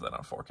don't have that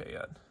on 4K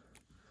yet.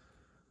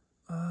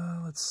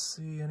 Let's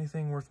see,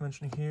 anything worth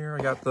mentioning here?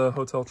 I got the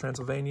Hotel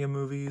Transylvania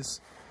movies.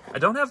 I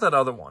don't have that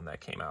other one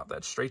that came out,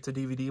 that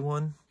straight-to-DVD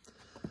one.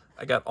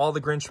 I got all the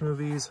Grinch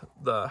movies,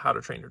 the How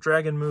to Train Your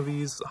Dragon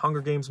movies, the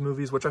Hunger Games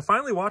movies, which I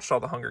finally watched all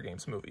the Hunger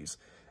Games movies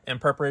in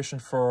preparation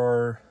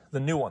for the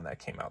new one that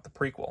came out, the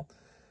prequel.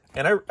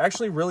 And I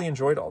actually really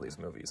enjoyed all these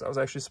movies. I was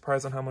actually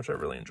surprised on how much I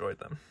really enjoyed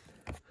them.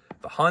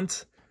 The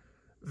Hunt,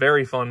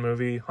 very fun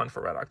movie. Hunt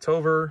for Red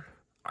October,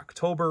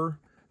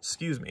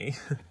 excuse me.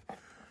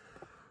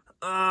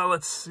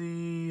 Let's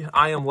see.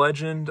 I Am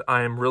Legend.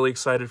 I am really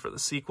excited for the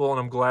sequel, and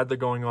I'm glad they're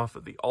going off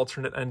of the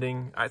alternate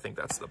ending. I think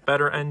that's the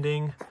better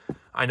ending.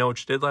 I Know What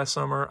You Did Last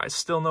Summer. I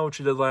Still Know What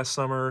You Did Last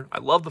Summer. I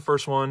love the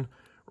first one.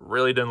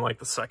 Really didn't like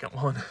the second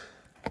one.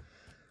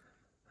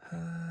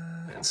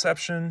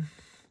 Inception.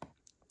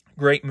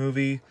 Great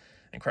movie.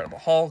 Incredible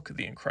Hulk.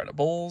 The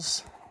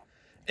Incredibles.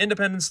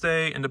 Independence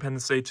Day.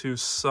 Independence Day 2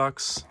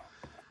 sucks.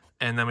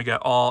 And then we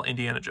got all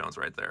Indiana Jones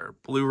right there.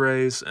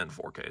 Blu-rays and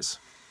 4Ks.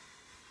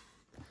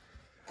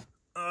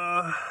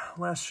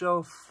 Last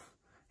shelf.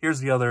 Here's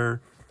the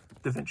other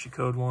Da Vinci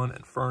Code one,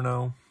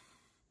 Inferno.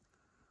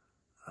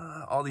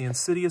 All the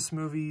Insidious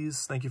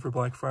movies. Thank you for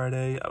Black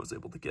Friday. I was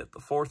able to get the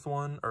 4th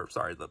one, or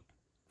sorry, the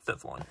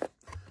 5th one.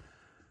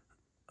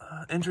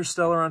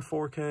 Interstellar on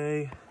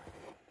 4K.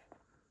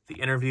 The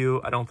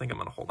Interview. I don't think I'm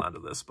going to hold on to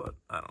this, but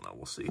I don't know.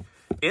 We'll see.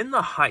 In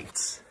the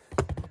Heights.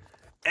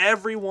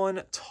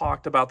 Everyone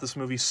talked about this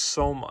movie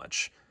so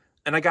much,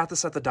 and I got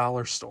this at the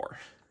dollar store.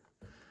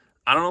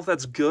 I don't know if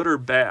that's good or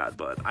bad,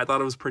 but I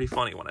thought it was pretty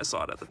funny when I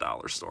saw it at the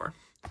dollar store.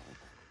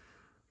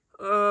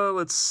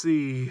 Let's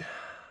see.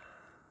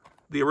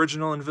 The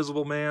original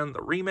Invisible Man,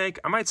 the remake.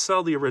 I might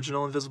sell the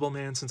original Invisible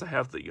Man since I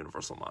have the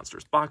Universal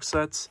Monsters box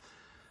sets.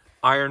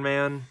 Iron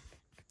Man,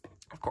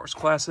 of course,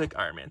 classic.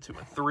 Iron Man 2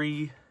 and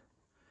 3.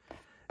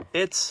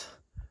 It,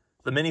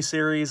 the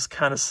miniseries,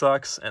 kind of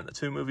sucks, and the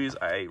 2 movies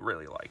I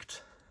really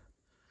liked.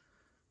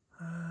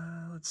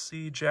 Let's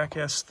see,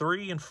 Jackass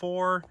 3 and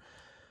 4.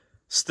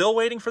 Still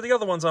waiting for the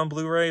other ones on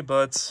Blu-ray,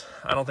 but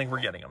I don't think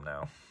we're getting them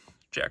now.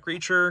 Jack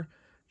Reacher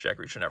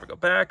Never Go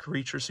Back,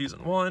 Reacher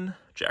Season 1,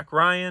 Jack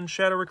Ryan,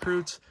 Shadow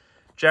Recruits,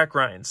 Jack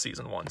Ryan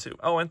Season 1, 2.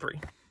 Oh, and 3.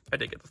 I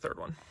did get the 3rd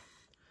one.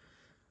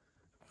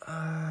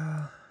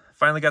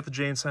 Finally got the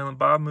Jay and Silent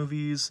Bob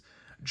movies.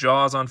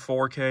 Jaws on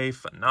 4K,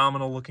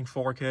 phenomenal looking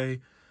 4K.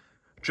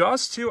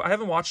 Jaws 2, I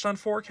haven't watched on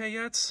 4K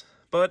yet,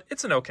 but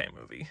it's an okay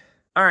movie.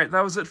 All right,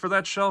 that was it for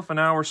that shelf, and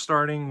now we're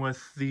starting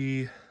with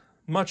the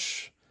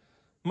much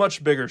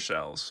bigger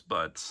shelves,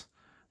 but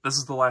this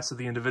is the last of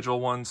the individual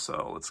ones,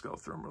 so let's go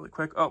through them really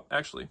quick. Oh,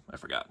 actually, I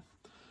forgot.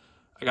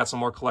 I got some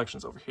more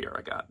collections over here.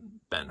 I got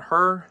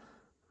Ben-Hur,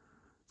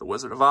 The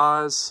Wizard of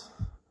Oz,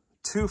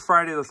 2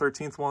 Friday the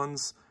 13th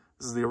ones.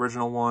 This is the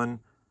original one,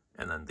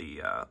 and then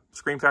the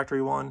Scream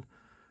Factory one.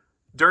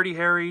 Dirty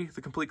Harry,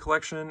 the complete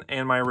collection,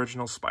 and my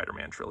original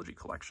Spider-Man trilogy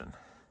collection.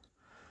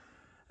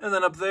 And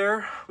then up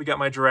there, we got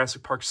my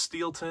Jurassic Park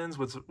Steel Tins,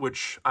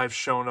 which I've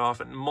shown off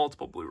in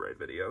multiple Blu-ray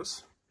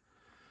videos.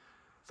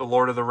 The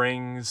Lord of the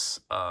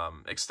Rings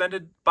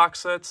extended box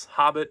sets,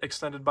 Hobbit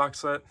extended box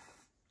set,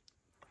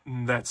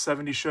 that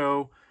 70s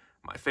show,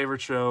 my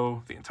favorite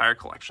show, the entire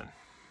collection.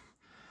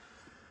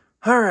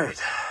 All right,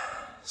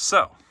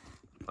 so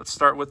let's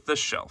start with this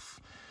shelf.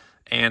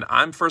 And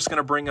I'm first going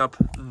to bring up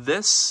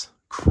this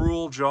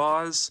Cruel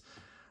Jaws,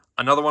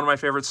 another one of my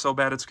favorite So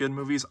Bad It's Good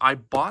movies. I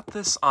bought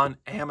this on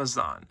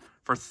Amazon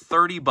for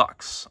 30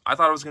 bucks. I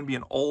thought it was going to be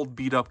an old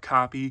beat-up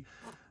copy.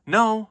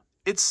 No,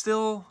 it's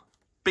still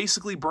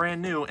basically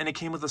brand new, and it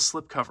came with a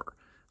slipcover.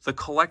 The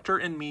collector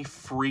in me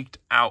freaked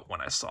out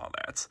when I saw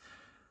that.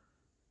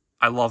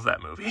 I love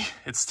that movie.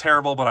 It's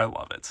terrible, but I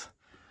love it.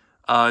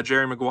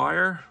 Jerry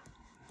Maguire,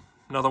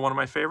 another one of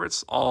my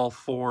favorites. All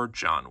 4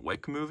 John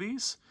Wick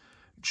movies.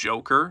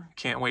 Joker,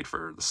 can't wait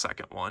for the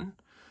 2nd one.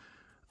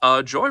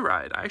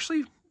 Joyride, I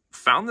actually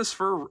found this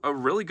for a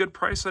really good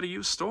price at a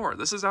used store.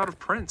 This is out of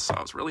print, so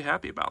I was really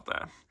happy about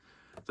that.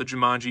 The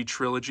Jumanji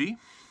trilogy.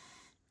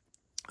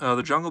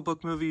 The Jungle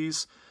Book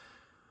movies.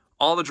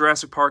 All the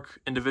Jurassic Park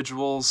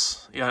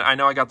individuals. Yeah, I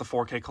know I got the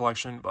 4K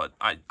collection, but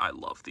I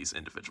love these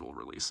individual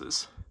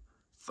releases.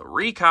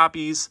 3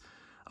 copies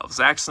of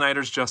Zack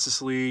Snyder's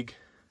Justice League.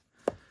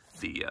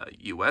 The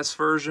US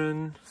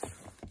version.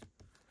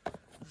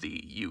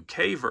 The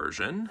UK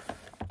version.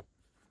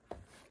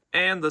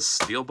 And the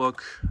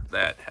Steelbook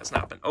that has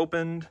not been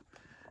opened.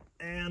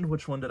 And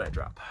which one did I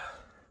drop?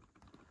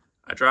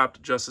 I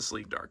dropped Justice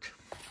League Dark.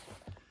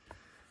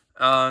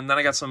 And then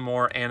I got some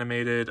more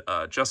animated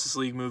Justice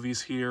League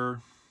movies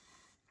here.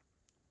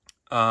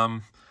 My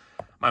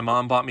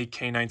mom bought me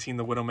K-19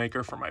 The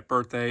Widowmaker for my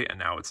birthday, and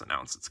now it's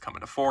announced it's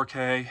coming to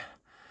 4K.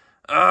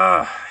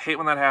 Hate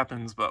when that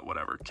happens, but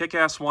whatever.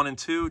 Kick-Ass 1 and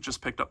 2,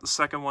 just picked up the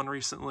 2nd one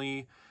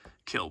recently.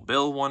 Kill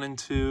Bill 1 and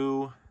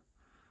 2.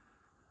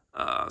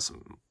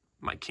 Some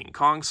my King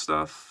Kong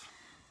stuff.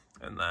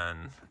 And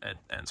then it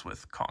ends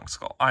with Kong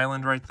Skull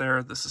Island right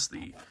there. This is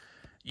the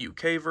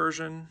UK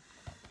version,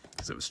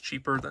 because it was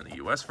cheaper than the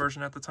US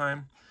version at the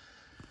time.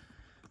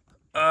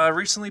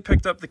 Recently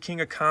picked up The King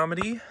of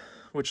Comedy,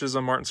 which is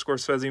a Martin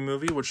Scorsese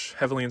movie, which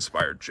heavily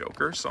inspired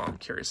Joker, so I'm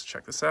curious to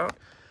check this out.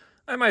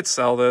 I might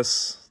sell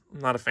this. I'm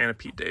not a fan of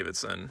Pete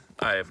Davidson.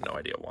 I have no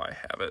idea why I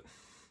have it.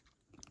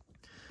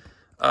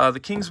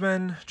 The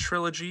Kingsman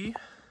trilogy.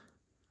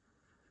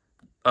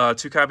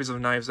 2 copies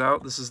of Knives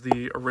Out. This is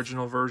the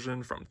original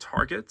version from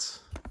Target.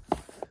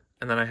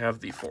 And then I have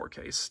the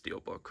 4K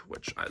Steelbook,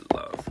 which I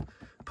love.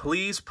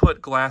 Please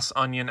put Glass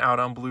Onion out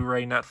on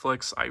Blu-ray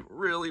Netflix. I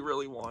really,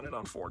 really want it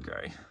on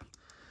 4K.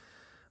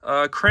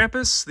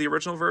 Krampus, the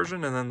original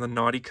version, and then the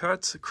Naughty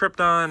Cut.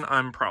 Krypton,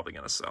 I'm probably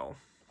going to sell.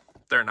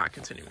 They're not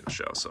continuing the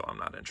show, so I'm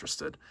not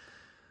interested.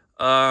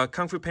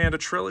 Kung Fu Panda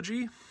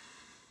Trilogy.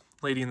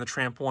 Lady and the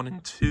Tramp 1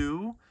 and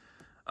 2.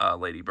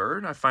 Lady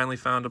Bird. I finally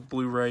found a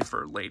Blu-ray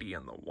for Lady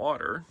in the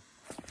Water.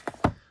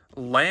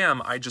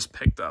 Lamb, I just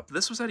picked up.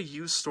 This was at a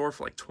used store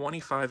for like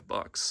 25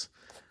 bucks.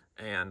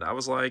 And I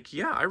was like,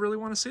 yeah, I really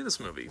want to see this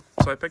movie.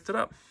 So I picked it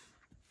up.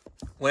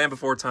 Land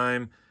Before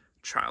Time,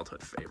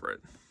 childhood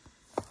favorite.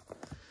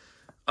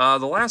 The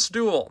Last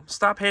Duel.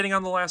 Stop hating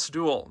on The Last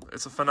Duel.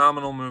 It's a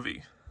phenomenal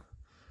movie.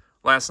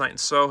 Last Night in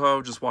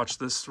Soho. Just watched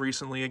this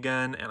recently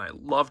again, and I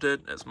loved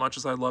it as much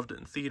as I loved it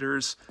in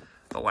theaters.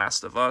 The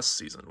Last of Us,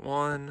 Season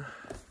 1.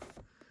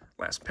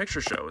 Last Picture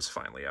Show is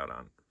finally out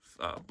on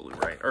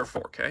Blu-ray, or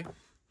 4K.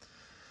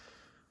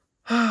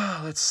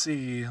 Let's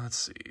see.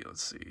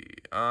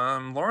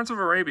 Lawrence of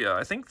Arabia.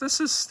 I think this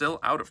is still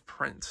out of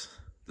print.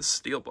 The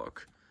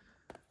Steelbook.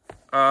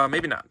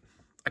 Maybe not.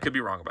 I could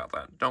be wrong about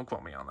that. Don't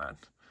quote me on that.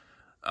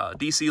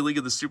 DC League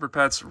of the Super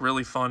Pets,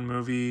 really fun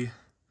movie.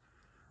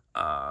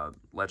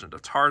 Legend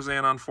of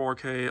Tarzan on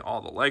 4K,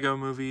 all the Lego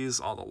movies,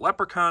 all the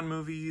Leprechaun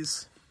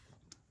movies.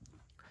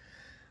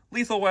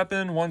 Lethal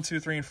Weapon 1, 2,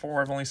 3, and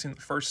 4. I've only seen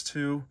the first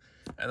two.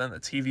 And then the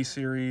TV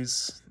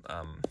series.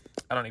 I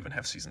don't even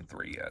have season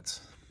 3 yet.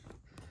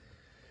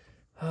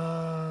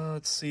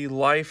 Let's see.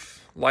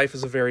 Life. Life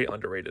is a very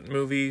underrated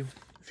movie.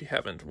 If you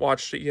haven't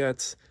watched it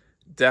yet,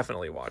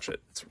 definitely watch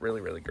it. It's really,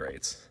 really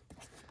great.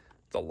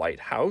 The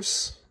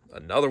Lighthouse.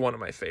 Another one of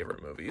my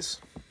favorite movies.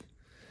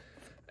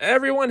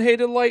 Everyone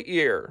hated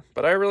Lightyear,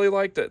 but I really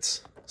liked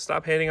it.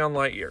 Stop hating on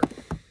Lightyear.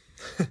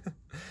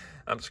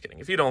 I'm just kidding.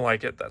 If you don't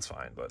like it, that's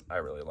fine, but I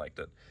really liked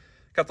it.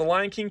 Got the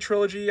Lion King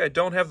trilogy. I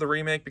don't have the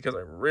remake because I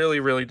really,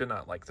 really did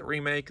not like the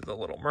remake. The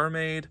Little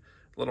Mermaid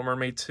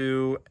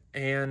 2,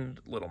 and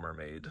Little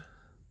Mermaid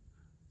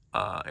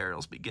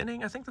Ariel's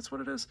Beginning. I think that's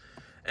what it is.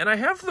 And I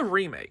have the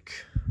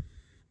remake.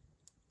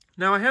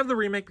 Now, I have the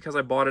remake because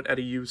I bought it at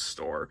a used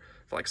store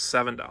for like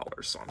 $7.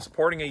 So I'm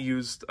supporting a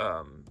used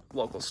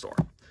local store.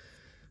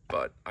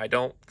 But I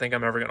don't think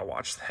I'm ever going to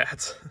watch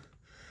that.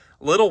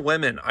 Little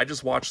Women. I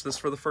just watched this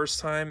for the first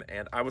time,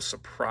 and I was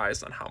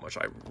surprised on how much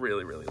I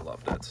really, really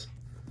loved it.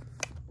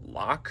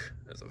 Locke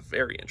is a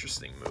very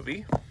interesting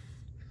movie.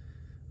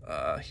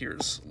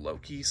 Here's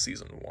Loki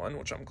Season 1,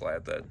 which I'm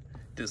glad that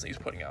Disney's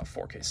putting out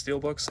 4K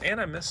steelbooks. And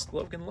I missed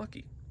Logan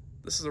Lucky.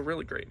 This is a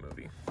really great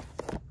movie.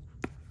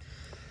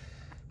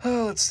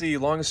 Let's see.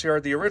 Longest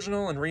Yard, the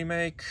original and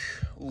remake.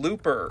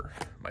 Looper.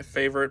 My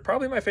favorite,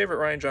 probably my favorite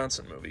Rian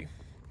Johnson movie.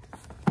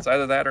 It's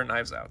either that or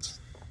Knives Out.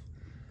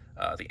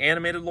 The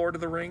animated Lord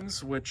of the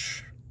Rings,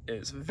 which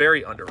is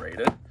very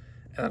underrated.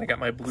 And then I got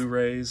my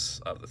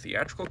Blu-rays of the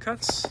theatrical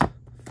cuts.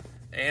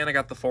 And I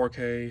got the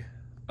 4K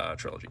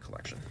trilogy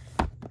collection.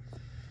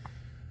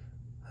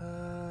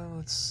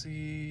 Let's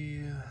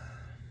see.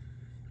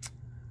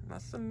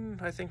 Nothing,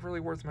 I think, really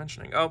worth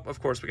mentioning. Oh, of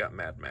course, we got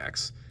Mad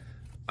Max.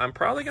 I'm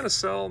probably going to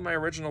sell my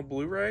original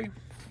Blu-ray,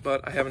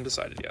 but I haven't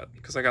decided yet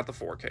because I got the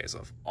 4Ks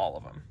of all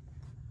of them.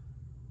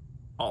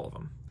 All of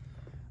them.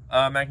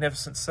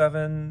 Magnificent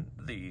Seven,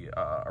 the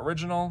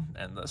original,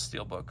 and the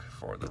steelbook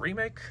for the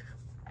remake.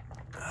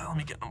 Let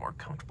me get a more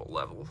comfortable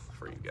level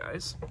for you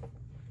guys.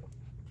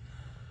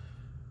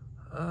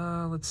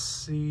 Let's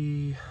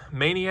see.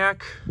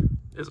 Maniac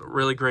is a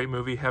really great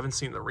movie. Haven't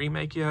seen the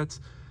remake yet.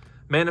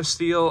 Man of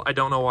Steel, I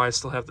don't know why I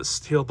still have the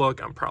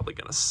steelbook. I'm probably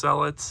going to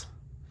sell it.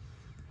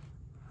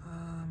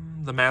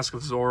 The Mask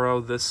of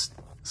Zorro, this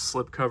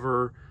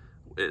slipcover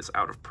is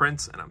out of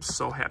print, and I'm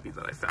so happy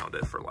that I found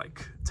it for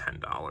like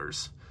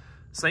 $10.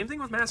 Same thing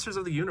with Masters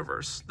of the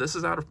Universe. This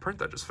is out of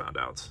print, I just found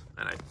out.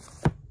 And I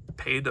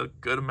paid a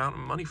good amount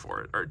of money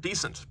for it, or a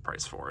decent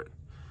price for it.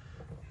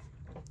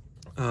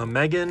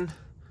 Megan,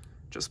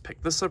 just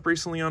picked this up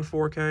recently on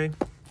 4K.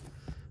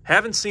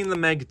 Haven't seen the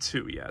Meg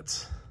 2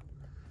 yet,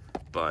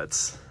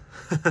 but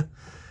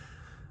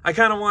I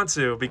kind of want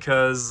to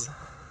because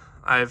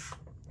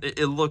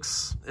it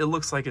looks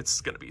like it's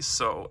going to be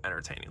so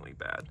entertainingly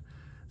bad.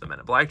 The Men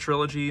in Black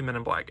trilogy, Men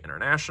in Black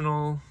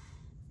International,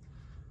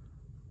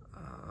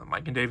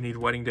 Mike and Dave Need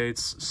Wedding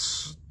Dates.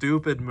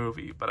 Stupid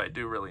movie, but I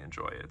do really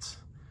enjoy it.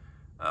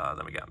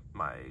 Then we got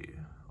my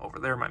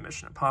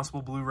Mission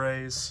Impossible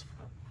Blu-rays.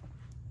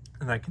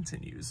 And that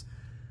continues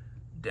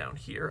down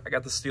here. I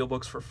got the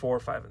steelbooks for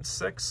 4, 5, and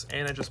 6.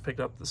 And I just picked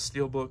up the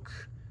steelbook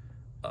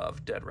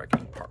of Dead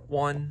Reckoning Part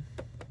 1.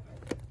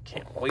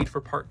 Can't wait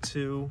for Part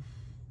 2.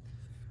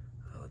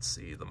 Let's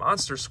see, The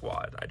Monster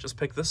Squad. I just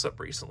picked this up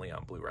recently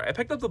on Blu-ray. I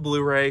picked up the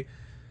Blu-ray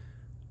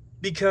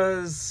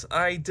because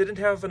I didn't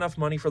have enough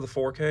money for the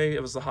 4K.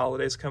 It was the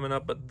holidays coming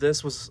up, but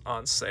this was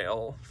on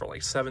sale for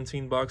like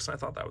 $17, and I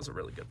thought that was a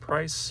really good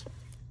price.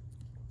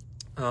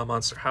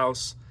 Monster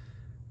House,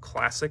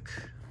 classic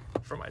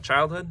from my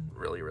childhood.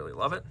 Really, really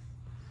love it.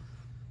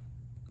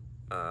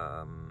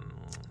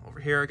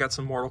 Over here, I got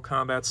some Mortal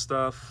Kombat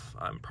stuff.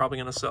 I'm probably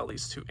going to sell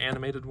these 2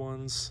 animated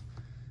ones,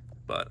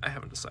 but I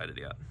haven't decided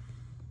yet.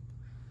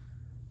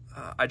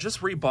 I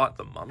just rebought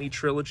the Mummy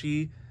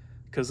trilogy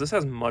because this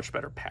has much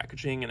better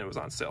packaging and it was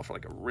on sale for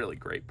like a really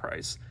great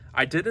price.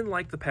 I didn't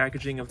like the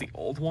packaging of the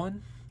old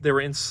one. They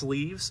were in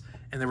sleeves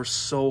and they were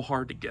so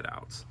hard to get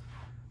out.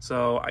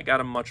 So I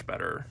got a much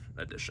better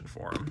edition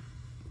for them.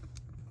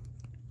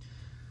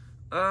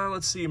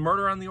 Let's see,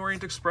 Murder on the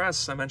Orient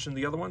Express. I mentioned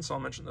the other one, so I'll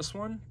mention this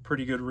one.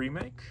 Pretty good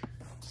remake.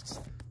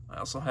 I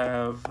also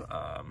have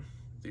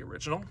the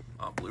original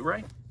on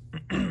Blu-ray.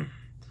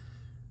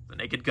 The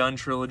Naked Gun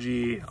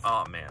trilogy.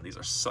 Oh man, these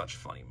are such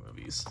funny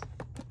movies.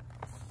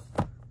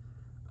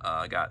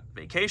 I got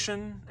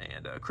Vacation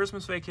and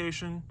Christmas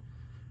Vacation.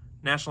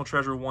 National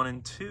Treasure 1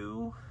 and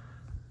 2.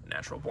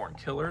 Natural Born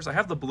Killers. I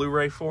have the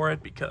Blu-ray for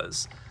it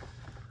because,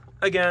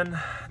 again,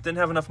 didn't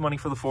have enough money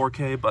for the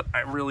 4K, but I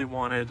really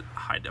wanted a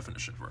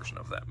high-definition version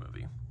of that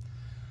movie.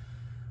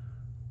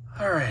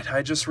 Alright,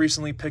 I just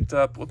recently picked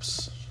up,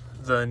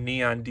 The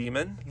Neon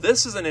Demon.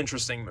 This is an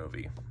interesting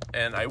movie,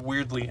 and I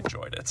weirdly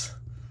enjoyed it.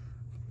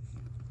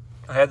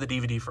 I had the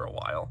DVD for a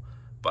while,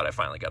 but I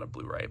finally got a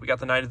Blu-ray. We got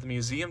the Night at the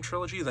Museum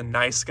trilogy, The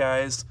Nice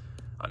Guys.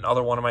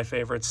 another one of my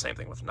favorites. Same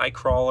thing with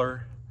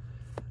Nightcrawler.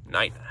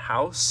 Night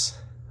House,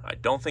 I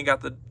don't think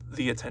got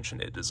the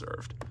attention it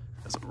deserved.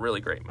 It's a really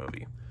great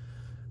movie.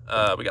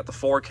 We got the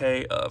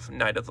 4K of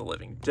Night of the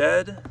Living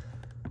Dead.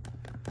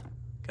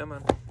 Come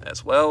on.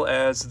 As well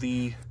as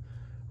the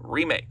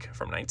remake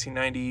from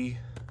 1990.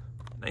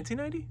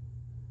 1990?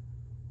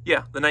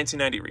 Yeah, the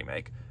 1990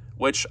 remake,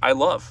 which I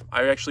love.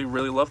 I actually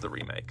really love the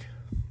remake.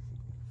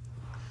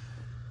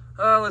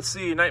 Let's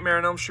see, Nightmare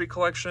on Elm Street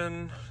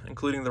collection,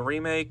 including the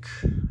remake.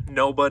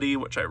 Nobody,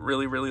 which I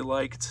really, really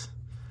liked.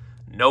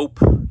 Nope,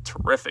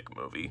 terrific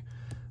movie.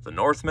 The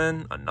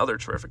Northman, another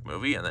terrific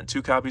movie. And then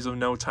 2 copies of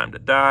No Time to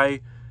Die.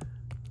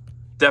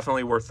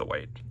 Definitely worth the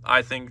wait.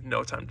 I think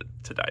No Time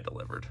to Die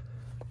delivered.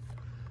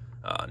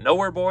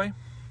 Nowhere Boy,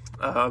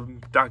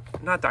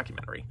 not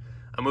documentary.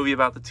 A movie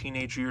about the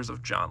teenage years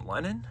of John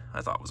Lennon.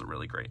 I thought was a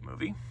really great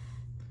movie.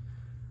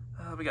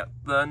 We got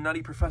The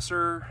Nutty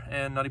Professor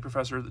and Nutty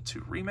Professor, the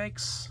 2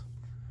 remakes.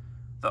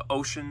 The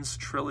Oceans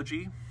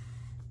trilogy.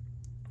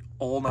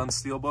 Old on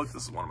Steelbook.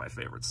 This is one of my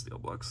favorite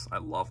Steelbooks. I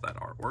love that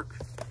artwork.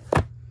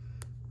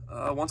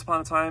 Once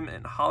Upon a Time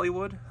in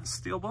Hollywood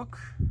Steelbook.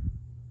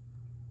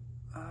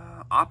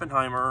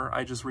 Oppenheimer,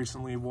 I just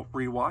recently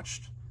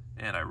rewatched,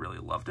 and I really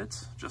loved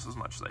it, just as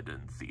much as I did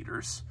in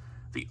theaters.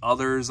 The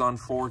Others on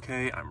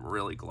 4K, I'm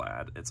really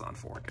glad it's on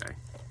 4K.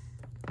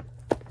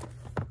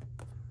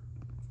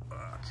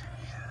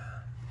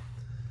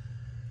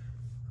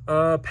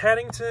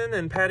 Paddington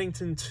and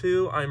Paddington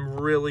 2, I'm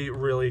really,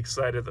 really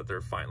excited that they're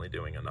finally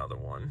doing another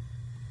one.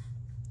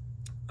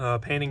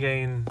 Pain and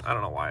Gain, I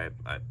don't know why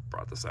I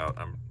brought this out.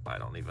 I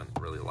don't even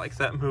really like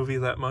that movie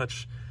that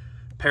much.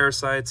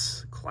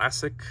 Parasites,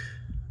 classic.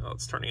 Oh,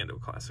 it's turning into a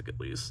classic at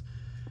least.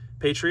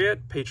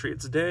 Patriot,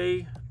 Patriot's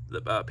Day,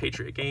 the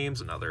Patriot Games,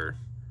 another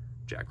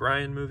Jack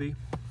Ryan movie.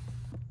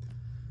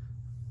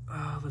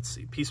 Let's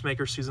see,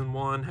 Peacemaker Season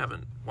 1,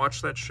 haven't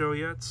watched that show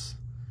yet.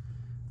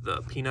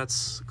 The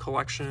Peanuts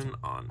collection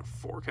on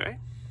 4K,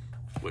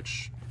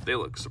 which they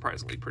look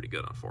surprisingly pretty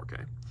good on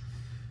 4K.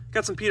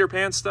 Got some Peter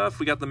Pan stuff.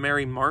 We got the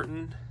Mary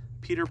Martin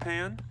Peter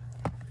Pan.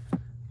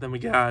 Then we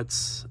got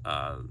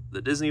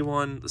the Disney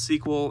one, the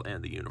sequel,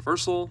 and the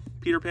Universal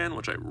Peter Pan,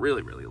 which I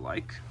really, really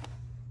like.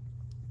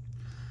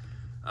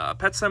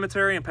 Pet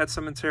Sematary and Pet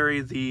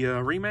Sematary, the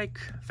remake,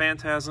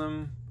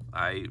 Phantasm.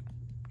 I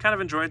kind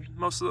of enjoyed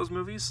most of those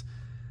movies.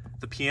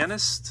 The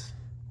Pianist.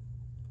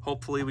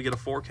 Hopefully we get a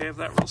 4K of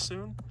that real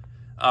soon.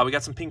 We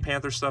got some Pink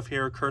Panther stuff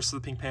here. Curse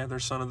of the Pink Panther,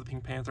 Son of the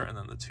Pink Panther, and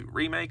then the 2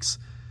 remakes.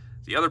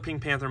 The other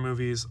Pink Panther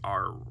movies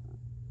are,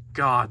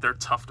 God, they're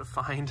tough to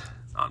find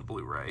on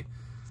Blu-ray.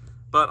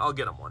 But I'll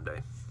get them one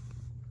day.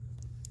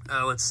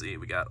 Let's see.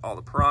 We got all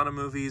the Piranha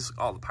movies,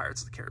 all the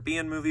Pirates of the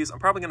Caribbean movies. I'm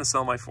probably going to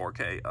sell my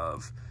 4K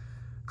of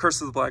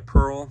Curse of the Black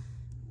Pearl.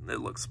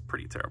 It looks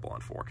pretty terrible on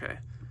 4K.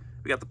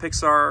 We got the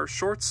Pixar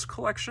Shorts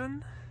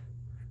collection.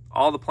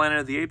 All the Planet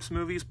of the Apes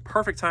movies.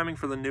 Perfect timing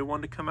for the new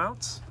one to come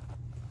out.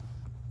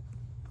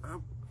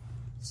 Oh,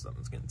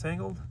 something's getting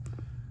tangled.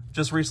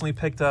 Just recently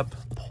picked up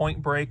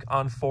Point Break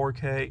on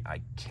 4K.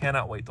 I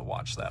cannot wait to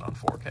watch that on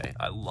 4K.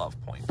 I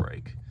love Point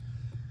Break.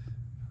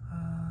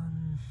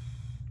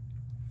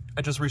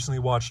 I just recently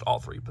watched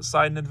all 3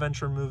 Poseidon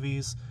Adventure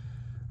movies.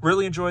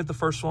 Really enjoyed the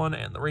first one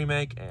and the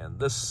remake, and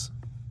this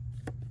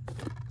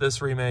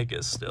remake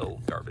is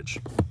still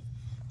garbage.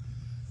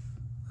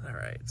 All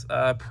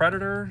right,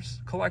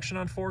 Predators collection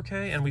on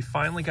 4K, and we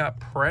finally got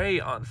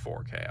Prey on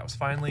 4K. I was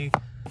finally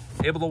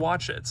able to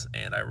watch it,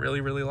 and I really,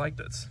 really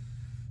liked it.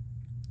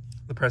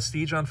 The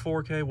Prestige on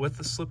 4K with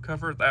the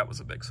slipcover, that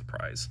was a big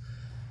surprise,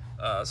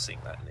 seeing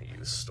that in the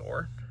used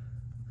store.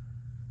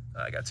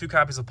 I got 2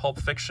 copies of Pulp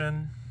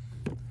Fiction.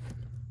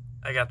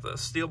 I got the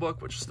Steelbook,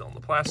 which is still in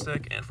the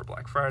plastic, and for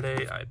Black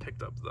Friday, I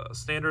picked up the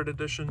Standard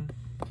Edition.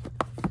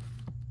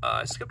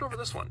 I skipped over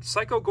this one,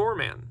 Psycho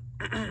Goreman.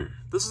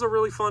 This is a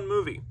really fun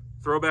movie.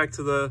 Throwback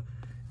to the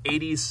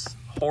 80s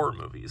horror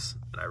movies,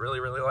 and I really,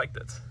 really liked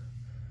it.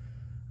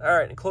 All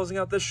right, and closing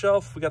out this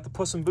shelf, we got the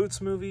Puss in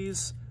Boots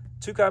movies,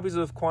 2 copies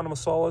of Quantum of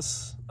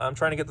Solace. I'm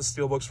trying to get the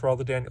Steelbooks for all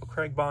the Daniel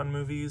Craig Bond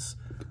movies.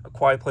 A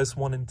Quiet Place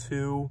 1 and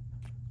 2,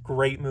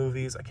 great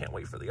movies. I can't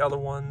wait for the other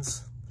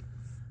ones.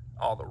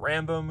 All the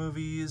Rambo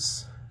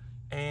movies,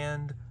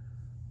 and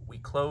we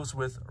close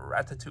with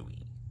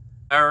Ratatouille.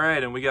 All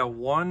right, and we got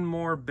one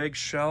more big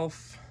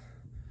shelf.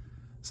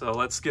 So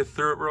let's get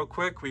through it real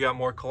quick. We got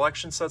more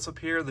collection sets up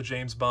here. The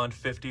James Bond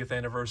 50th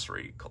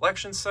Anniversary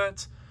Collection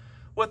Set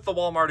with the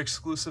Walmart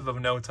exclusive of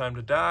No Time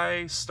to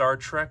Die, Star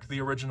Trek, the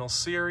original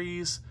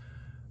series,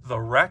 the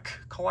Wreck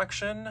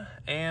Collection,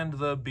 and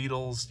the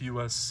Beatles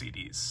US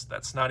CDs.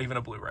 That's not even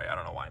a Blu-ray. I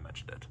don't know why I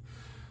mentioned it.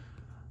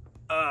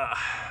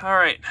 All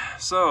right,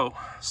 so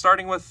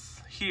starting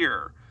with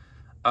here,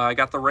 I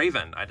got The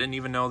Raven. I didn't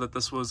even know that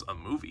this was a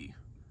movie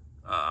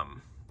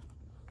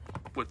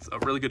with a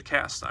really good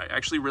cast. I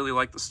actually really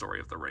like the story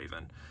of The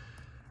Raven.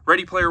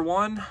 Ready Player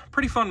One,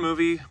 pretty fun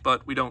movie,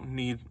 but we don't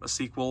need a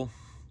sequel.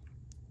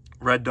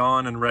 Red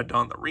Dawn and Red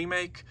Dawn the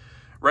Remake.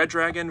 Red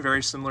Dragon,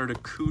 very similar to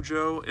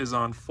Cujo, is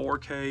on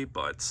 4K,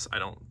 but I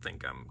don't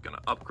think I'm going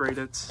to upgrade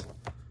it.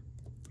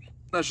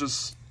 That's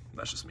just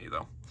me,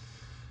 though.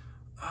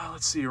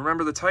 Let's see,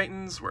 Remember the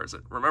Titans. Where is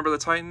it? Remember the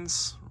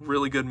Titans.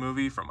 Really good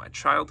movie from my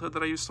childhood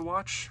that I used to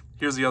watch.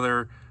 Here's the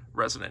other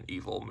Resident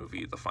Evil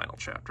movie, The Final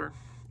Chapter.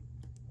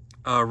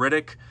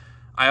 Riddick.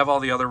 I have all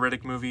the other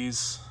Riddick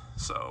movies,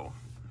 so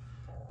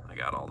I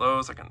got all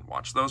those. I can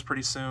watch those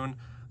pretty soon.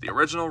 The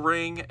original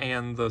Ring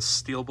and the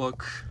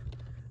Steelbook,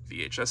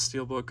 VHS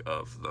Steelbook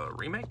of the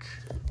remake.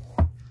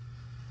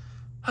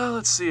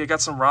 Let's see, I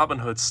got some Robin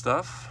Hood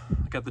stuff.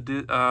 I got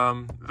the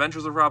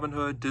Adventures of Robin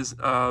Hood,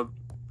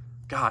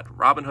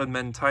 Robin Hood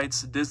Men in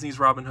Tights, Disney's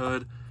Robin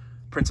Hood,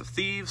 Prince of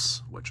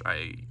Thieves, which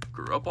I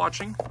grew up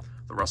watching,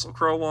 the Russell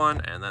Crowe one,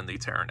 and then the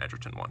Taron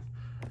Egerton one.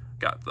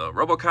 Got the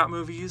RoboCop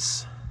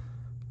movies,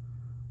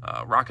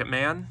 Rocket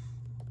Man,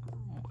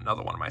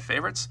 another one of my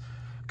favorites.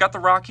 Got the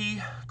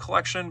Rocky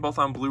collection, both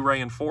on Blu-ray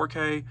and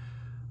 4K,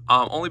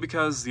 only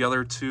because the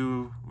other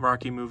two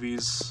Rocky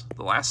movies,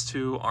 the last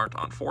two, aren't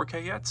on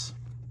 4K yet.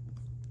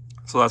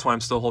 So that's why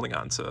I'm still holding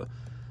on to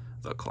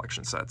the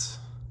collection sets.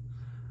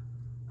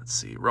 Let's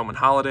see, Roman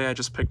Holiday I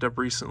just picked up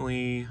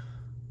recently.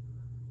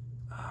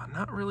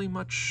 Not really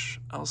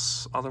much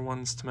else, other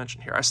ones to mention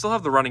here. I still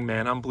have The Running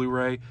Man on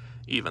Blu-ray,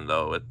 even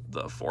though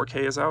the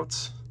 4K is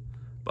out.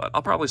 But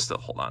I'll probably still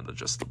hold on to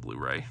just the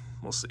Blu-ray.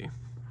 We'll see.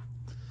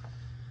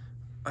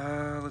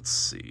 Let's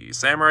see,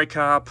 Samurai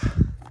Cop.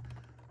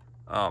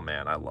 Oh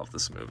man, I love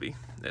this movie.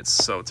 It's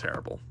so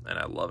terrible, and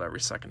I love every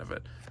second of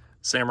it.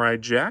 Samurai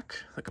Jack,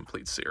 the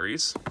complete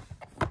series.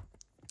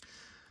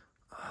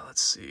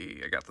 Let's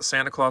see, I got the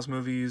Santa Claus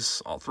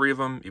movies, all three of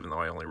them, even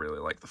though I only really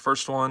like the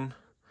first one.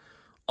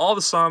 All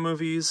the Saw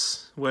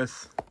movies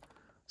with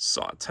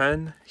Saw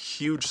 10,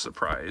 huge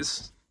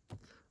surprise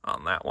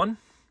on that one.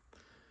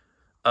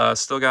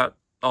 Still got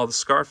all the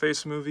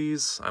Scarface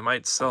movies. I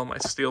might sell my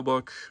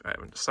Steelbook, I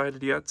haven't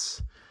decided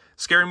yet.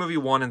 Scary Movie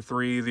 1 and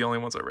 3, the only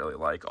ones I really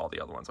like. All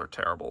the other ones are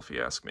terrible, if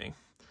you ask me.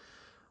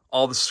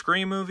 All the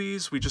Scream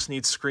movies, we just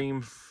need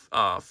Scream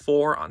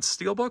 4 on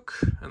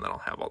Steelbook, and then I'll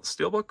have all the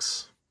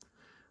Steelbooks.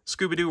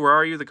 Scooby-Doo, Where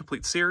Are You? The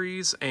complete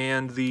series,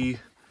 and the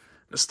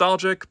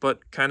nostalgic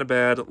but kind of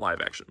bad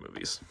live-action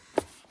movies.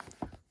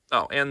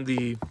 Oh, and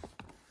the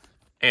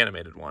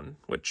animated one,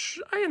 which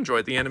I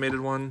enjoyed the animated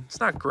one. It's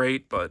not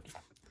great, but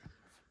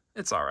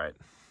it's alright.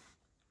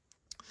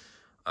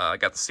 I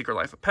got the Secret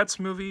Life of Pets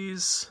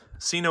movies.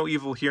 See No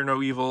Evil, Hear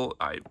No Evil.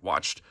 I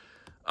watched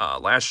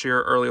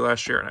early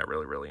last year, and I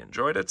really, really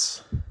enjoyed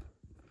it.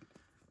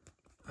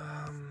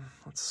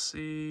 Let's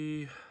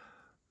see.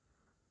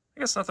 I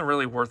guess nothing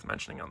really worth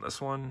mentioning on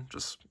this one.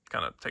 Just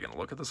kind of taking a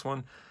look at this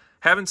one.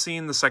 Haven't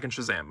seen the second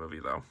Shazam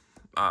movie, though.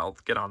 I'll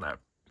get on that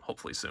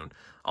hopefully soon.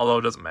 Although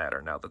it doesn't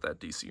matter now that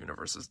DC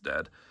universe is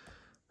dead.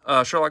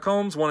 Sherlock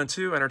Holmes 1 and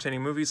 2,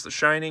 entertaining movies. The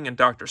Shining and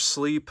Dr.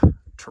 Sleep,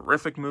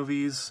 terrific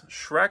movies.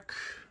 Shrek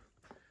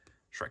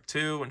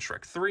 2 and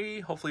Shrek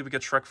 3. Hopefully we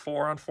get Shrek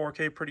 4 on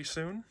 4K pretty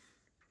soon.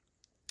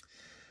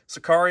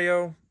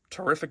 Sicario,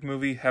 terrific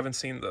movie. Haven't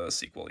seen the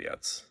sequel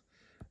yet.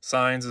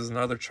 Signs is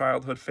another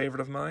childhood favorite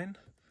of mine.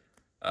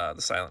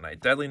 The Silent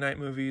Night, Deadly Night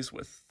movies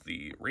with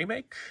the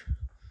remake.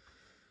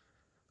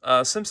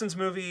 Simpsons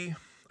movie.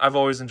 I've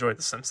always enjoyed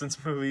the Simpsons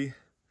movie.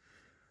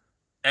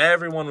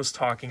 Everyone was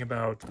talking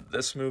about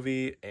this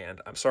movie,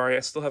 and I'm sorry I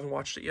still haven't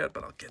watched it yet,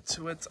 but I'll get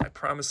to it. I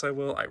promise I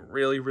will. I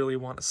really, really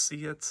want to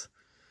see it.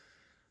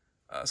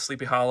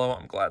 Sleepy Hollow,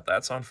 I'm glad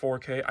that's on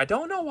 4K. I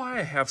don't know why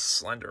I have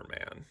Slender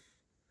Man.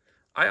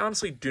 I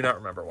honestly do not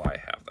remember why I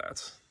have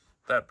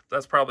that.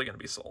 That's probably going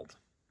to be sold.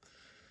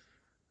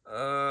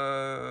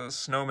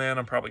 Snowman,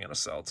 I'm probably going to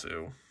sell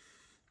too.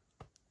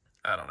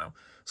 I don't know.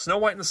 Snow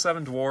White and the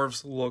Seven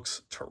Dwarfs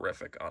looks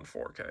terrific on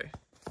 4K.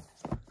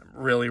 I'm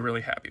really,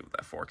 really happy with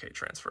that 4K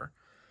transfer.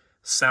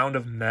 Sound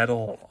of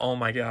Metal. Oh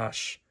my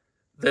gosh.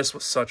 This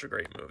was such a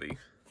great movie.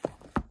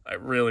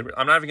 I'm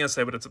not even going to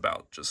say what it's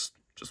about. Just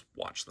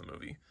watch the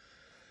movie.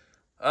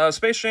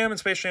 Space Jam and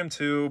Space Jam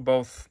 2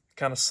 both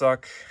kind of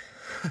suck.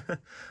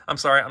 I'm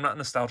sorry, I'm not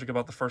nostalgic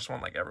about the first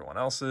one like everyone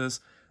else is.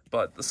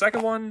 But the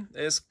second one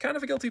is kind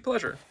of a guilty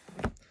pleasure.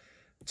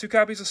 2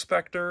 copies of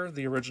Spectre,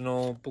 the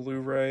original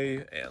Blu-ray,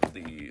 and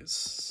the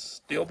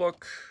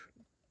Steelbook.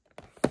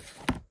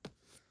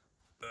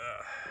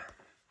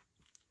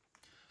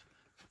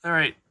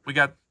 Alright, we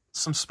got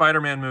some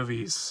Spider-Man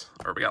movies.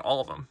 Or we got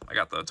all of them. I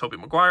got the Tobey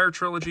Maguire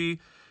trilogy,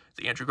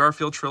 the Andrew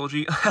Garfield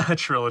trilogy.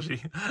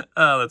 Trilogy.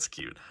 Oh, that's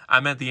cute. I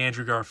meant the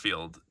Andrew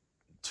Garfield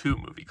 2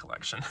 movie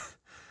collection.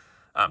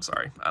 I'm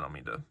sorry, I don't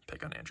mean to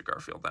pick on Andrew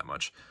Garfield that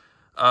much.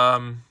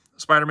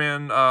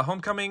 Spider-Man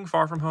Homecoming,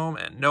 Far From Home,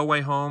 and No Way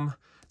Home.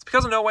 It's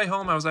because of No Way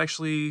Home I was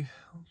actually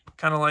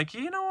kind of like,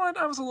 you know what,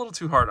 I was a little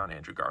too hard on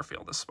Andrew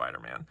Garfield as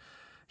Spider-Man.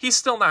 He's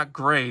still not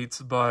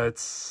great,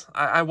 but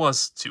I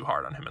was too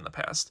hard on him in the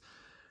past.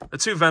 The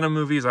 2 Venom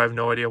movies, I have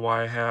no idea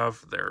why I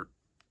have. They're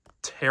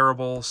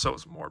terrible. So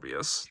is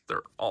Morbius.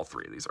 All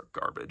 3 of these are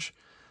garbage.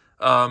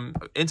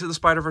 Into the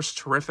Spider-Verse,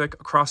 terrific.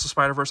 Across the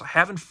Spider-Verse, I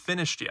haven't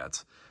finished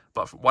yet.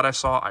 But from what I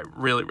saw, I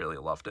really, really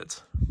loved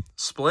it.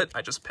 Split,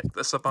 I just picked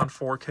this up on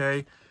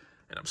 4K,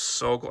 and I'm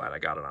so glad I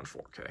got it on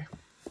 4K.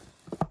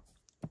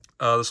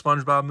 The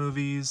SpongeBob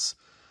movies,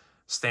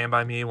 Stand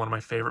By Me, one of my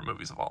favorite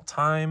movies of all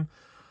time.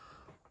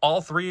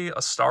 All three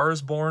A Star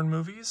Is Born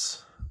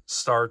movies,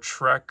 Star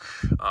Trek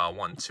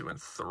 1, 2,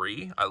 and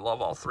 3. I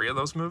love all three of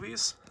those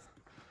movies.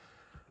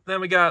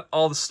 Then we got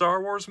all the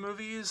Star Wars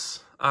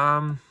movies.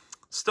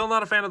 Still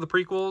not a fan of the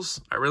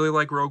prequels. I really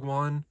like Rogue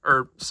One,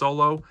 or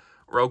Solo.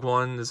 Rogue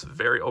One is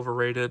very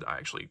overrated. I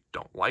actually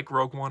don't like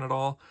Rogue One at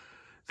all.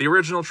 The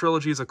original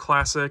trilogy is a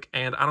classic,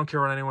 and I don't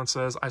care what anyone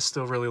says, I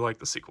still really like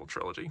the sequel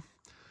trilogy.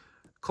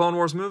 Clone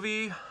Wars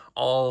movie,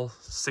 all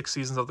 6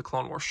 seasons of the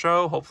Clone Wars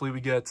show. Hopefully we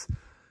get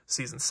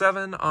season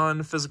 7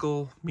 on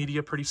physical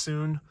media pretty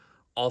soon.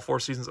 All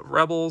 4 seasons of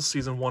Rebels,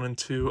 season 1 and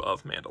 2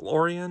 of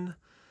Mandalorian.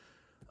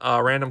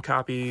 Random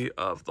copy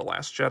of The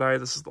Last Jedi.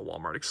 This is the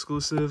Walmart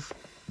exclusive.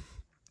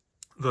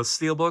 The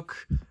Steelbook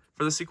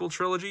for the sequel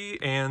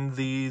trilogy, and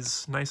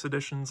these nice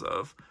editions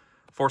of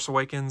Force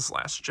Awakens,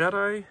 Last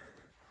Jedi.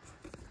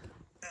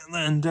 And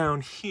then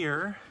down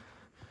here,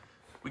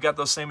 we got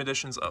those same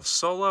editions of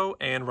Solo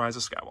and Rise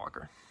of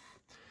Skywalker.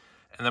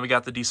 And then we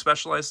got the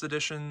despecialized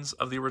editions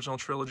of the original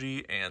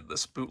trilogy and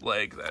this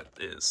bootleg that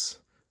is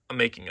a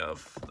making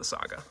of the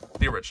saga,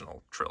 the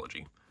original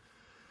trilogy.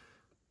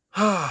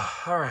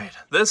 Alright,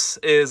 this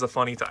is a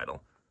funny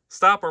title.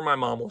 Stop or My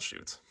Mom Will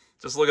Shoot.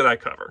 Just look at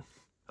that cover.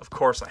 Of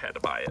course I had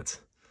to buy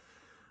it.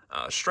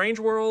 Strange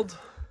World.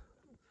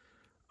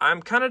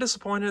 I'm kind of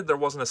disappointed there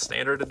wasn't a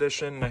standard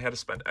edition and I had to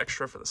spend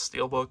extra for the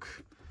steelbook.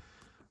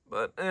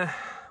 But,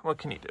 what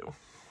can you do?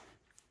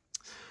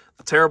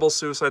 The Terrible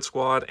Suicide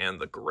Squad and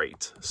the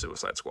Great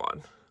Suicide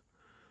Squad.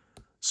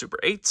 Super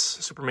 8,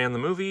 Superman the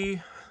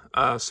movie,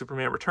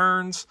 Superman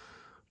Returns,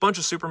 bunch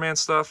of Superman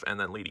stuff, and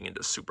then leading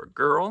into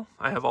Supergirl.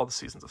 I have all the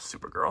seasons of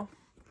Supergirl.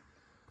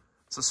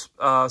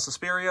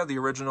 Suspiria, the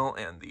original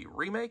and the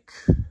remake.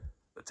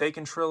 The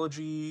Taken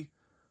trilogy.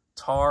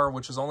 Tar,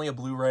 which is only a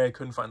Blu-ray. I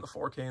couldn't find the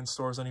 4K in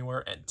stores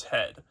anywhere. And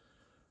Ted.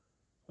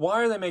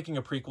 Why are they making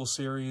a prequel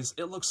series?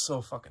 It looks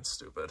so fucking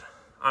stupid.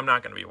 I'm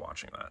not going to be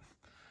watching that.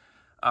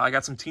 I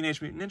got some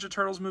Teenage Mutant Ninja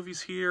Turtles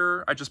movies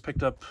here. I just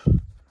picked up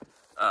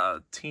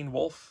Teen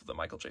Wolf, the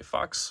Michael J.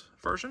 Fox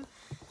version.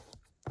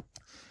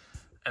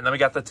 And then we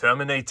got the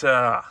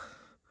Terminator.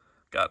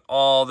 Got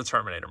all the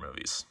Terminator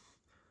movies.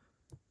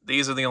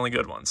 These are the only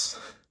good ones.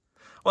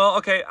 Well,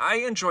 okay, I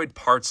enjoyed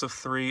parts of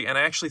 3, and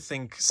I actually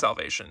think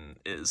Salvation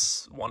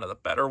is one of the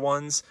better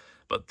ones,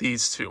 but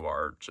these two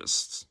are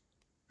just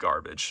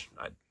garbage.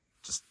 I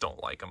just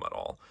don't like them at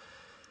all.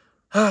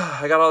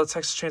 I got all the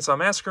Texas Chainsaw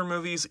Massacre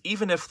movies.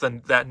 Even if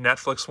that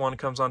Netflix one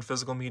comes on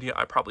physical media,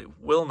 I probably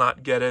will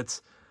not get it.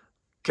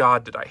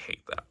 God, did I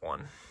hate that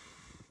one.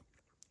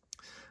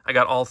 I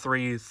got all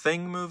 3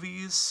 Thing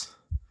movies.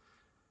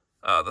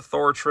 The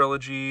Thor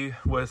trilogy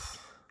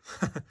with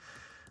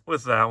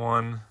with that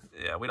one.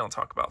 Yeah, we don't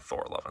talk about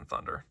Thor, Love and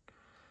Thunder.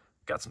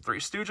 Got some Three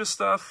Stooges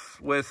stuff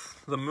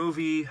with the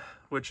movie,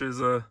 which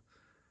is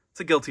it's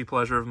a guilty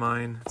pleasure of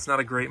mine. It's not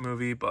a great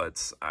movie,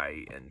 but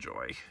I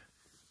enjoy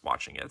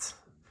watching it.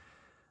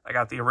 I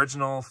got the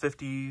original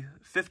 50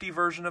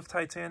 version of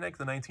Titanic,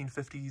 the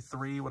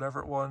 1953,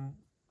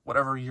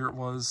 whatever year it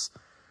was.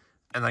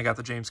 And I got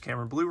the James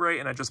Cameron Blu-ray,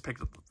 and I just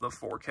picked up the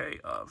 4K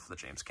of the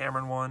James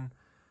Cameron one.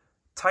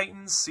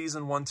 Titans,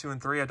 season 1, 2,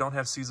 and 3. I don't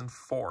have season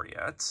 4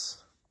 yet.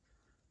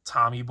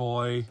 Tommy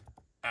Boy,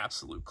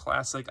 absolute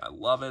classic. I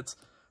love it.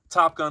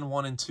 Top Gun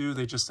 1 and 2,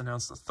 they just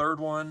announced the 3rd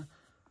one.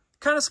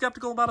 Kind of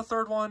skeptical about a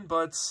 3rd one,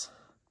 but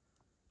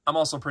I'm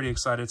also pretty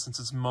excited since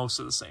it's most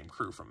of the same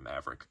crew from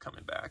Maverick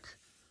coming back.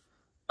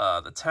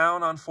 The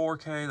Town on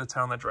 4K, The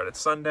Town That Dreaded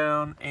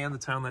Sundown, and The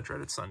Town That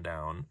Dreaded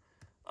Sundown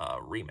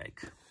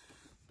remake.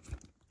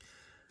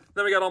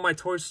 Then we got all my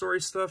Toy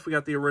Story stuff. We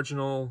got the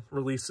original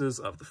releases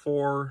of the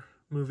 4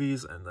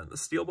 movies and then the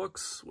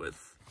steelbooks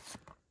with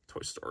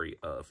Toy Story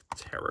of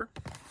Terror.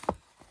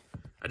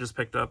 I just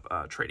picked up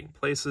Trading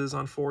Places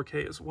on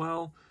 4K as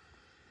well.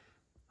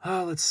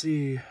 Let's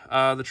see.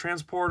 The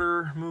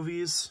Transporter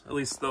movies, at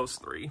least those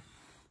 3.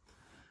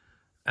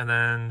 And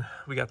then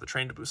we got the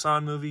Train to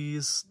Busan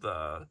movies,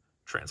 the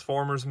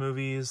Transformers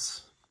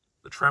movies,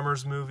 the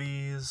Tremors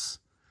movies.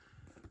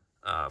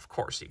 Of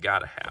course, you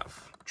gotta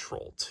have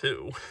Troll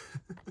 2.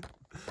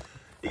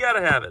 You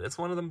gotta have it. It's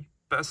one of the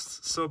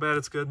best So Bad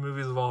It's Good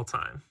movies of all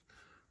time.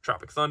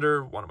 Tropic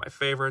Thunder, one of my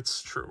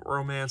favorites. True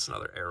Romance,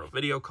 another Arrow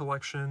video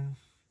collection.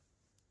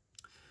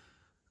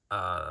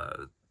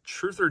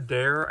 Truth or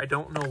Dare, I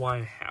don't know why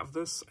I have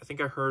this. I think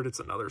I heard it's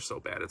another So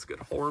Bad It's Good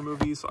horror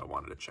movie, so I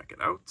wanted to check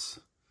it out.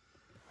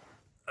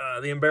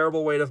 The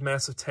Unbearable Weight of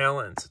Massive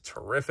Talent,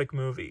 terrific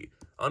movie.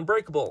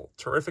 Unbreakable,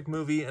 terrific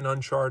movie, and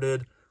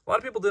Uncharted. A lot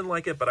of people didn't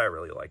like it, but I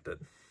really liked it.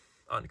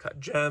 Uncut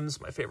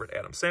Gems, my favorite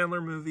Adam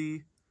Sandler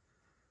movie.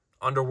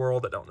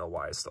 Underworld, I don't know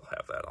why I still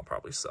have that. I'll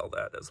probably sell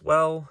that as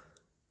well.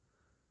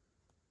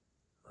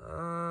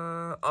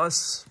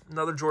 Us,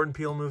 another Jordan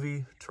Peele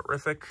movie,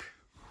 terrific.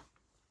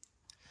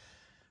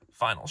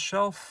 Final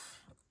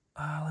Shelf.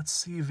 Let's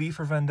see, V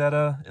for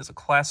Vendetta is a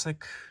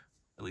classic.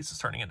 At least it's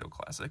turning into a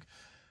classic.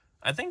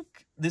 I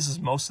think this is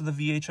most of the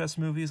VHS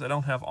movies. I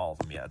don't have all of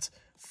them yet.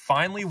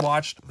 Finally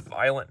watched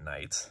Violent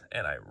Night,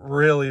 and I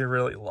really,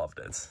 really loved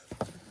it.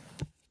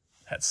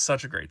 Had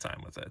such a great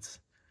time with it.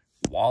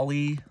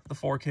 WALL-E, the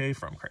 4K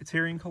from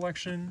Criterion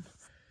Collection.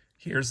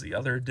 Here's the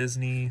other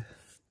Disney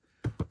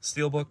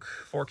Steelbook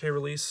 4K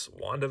release,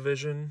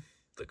 WandaVision,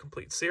 the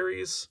complete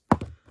series.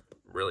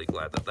 Really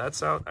glad that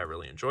that's out. I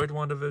really enjoyed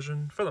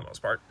WandaVision, for the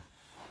most part.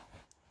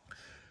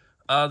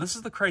 This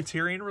is the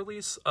Criterion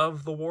release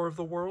of The War of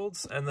the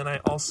Worlds, and then I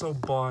also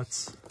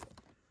bought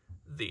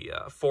the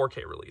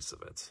 4K release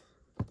of it.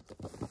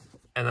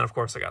 And then, of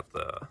course, I got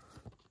the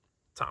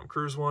Tom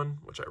Cruise one,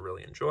 which I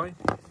really enjoy,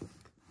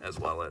 as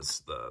well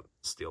as the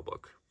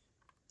Steelbook.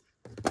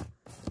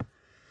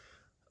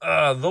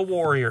 The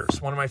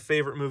Warriors, one of my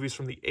favorite movies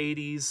from the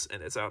 80s,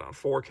 and it's out on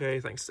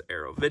 4K thanks to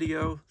Arrow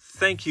Video.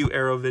 Thank you,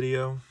 Arrow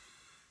Video.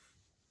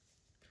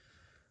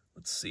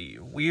 Let's see,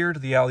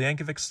 Weird, the Al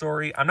Yankovic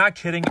story. I'm not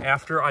kidding,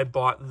 after I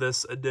bought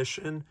this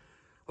edition,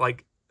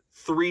 like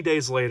 3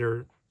 days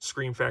later,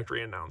 Scream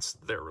Factory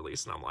announced their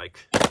release, and I'm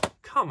like,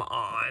 come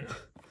on.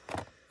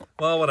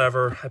 Well,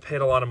 whatever. I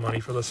paid a lot of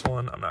money for this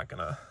one. I'm not going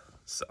to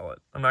sell it.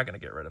 I'm not going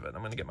to get rid of it.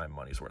 I'm going to get my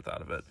money's worth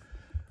out of it.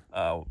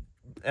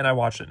 And I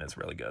watched it, and it's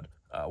really good.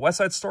 West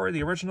Side Story,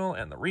 the original,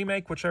 and the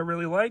remake, which I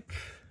really like.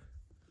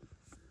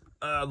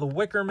 The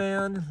Wicker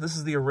Man. This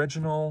is the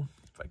original,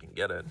 if I can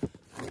get it.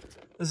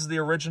 This is the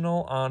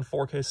original on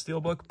 4K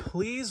Steelbook.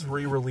 Please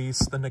re-release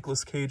the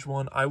Nicolas Cage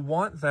one. I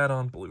want that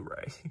on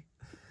Blu-ray.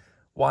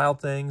 Wild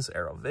Things,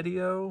 Arrow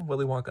Video,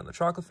 Willy Wonka and the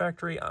Chocolate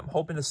Factory. I'm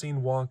hoping to see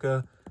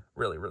Wonka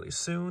really, really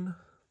soon.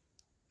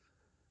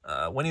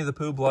 Winnie the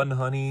Pooh, Blood and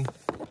Honey.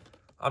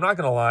 I'm not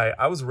going to lie,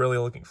 I was really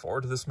looking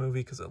forward to this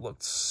movie because it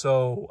looked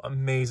so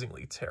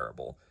amazingly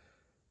terrible.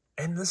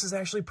 And this is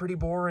actually pretty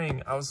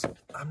boring.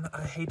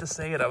 I hate to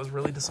say it, I was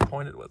really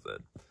disappointed with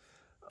it.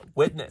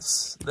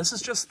 Witness. This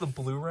is just the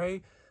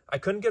Blu-ray. I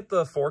couldn't get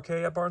the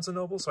 4K at Barnes &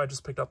 Noble, so I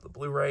just picked up the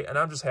Blu-ray, and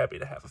I'm just happy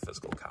to have a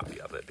physical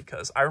copy of it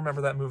because I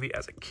remember that movie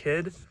as a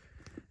kid,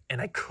 and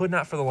I could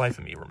not for the life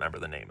of me remember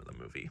the name of the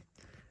movie.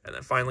 And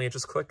then finally it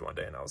just clicked one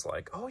day, and I was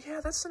like, oh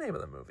yeah, that's the name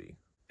of the movie.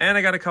 And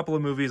I got a couple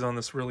of movies on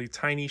this really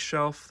tiny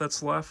shelf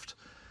that's left.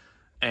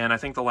 And I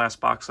think the last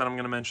box that I'm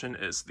going to mention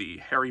is the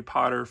Harry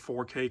Potter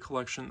 4K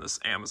collection, this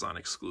Amazon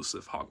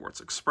exclusive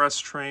Hogwarts Express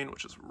train,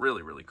 which is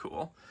really, really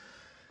cool.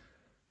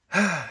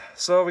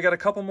 So we got a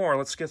couple more.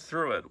 Let's get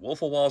through it.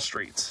 Wolf of Wall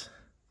Street.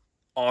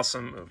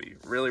 Awesome movie.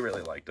 Really,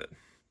 really liked it.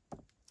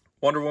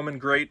 Wonder Woman,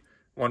 great.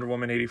 Wonder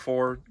Woman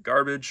 84,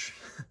 garbage.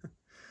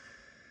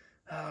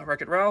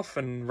 Wreck-It Ralph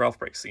and Ralph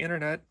Breaks the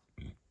Internet.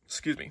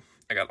 Excuse me.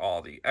 I got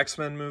all the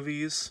X-Men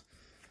movies.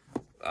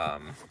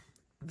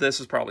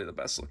 This is probably the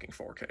best looking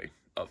 4K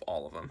of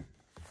all of them.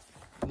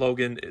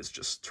 Logan is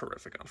just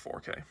terrific on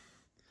 4K.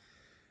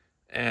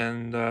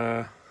 And,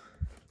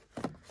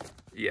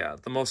 yeah,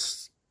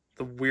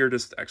 the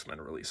weirdest X-Men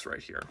release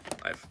right here.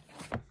 I've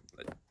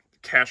a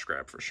cash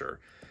grab for sure.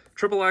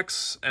 Triple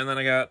X, and then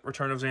I got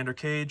Return of Xander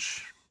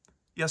Cage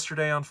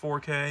yesterday on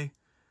 4K.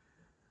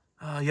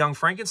 Young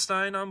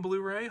Frankenstein on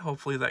Blu-ray.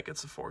 Hopefully that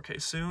gets a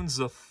 4K soon.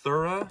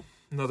 Zathura,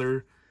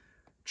 another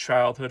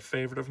childhood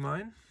favorite of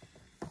mine.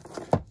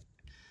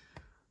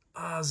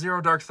 Zero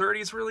Dark 30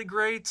 is really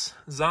great.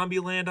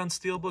 Zombieland on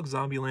Steelbook,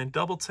 Zombieland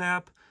Double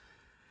Tap.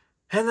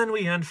 And then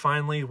we end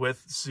finally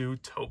with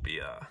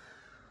Zootopia.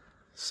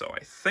 So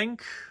I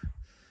think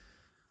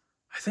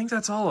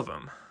that's all of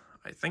them.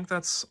 I think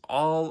that's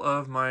all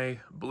of my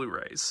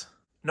Blu-rays.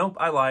 Nope,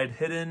 I lied.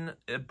 Hidden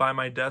by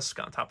my desk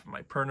on top of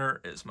my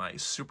printer is my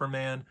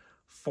Superman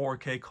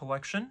 4K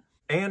collection.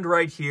 And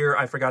right here,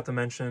 I forgot to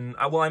mention,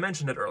 well, I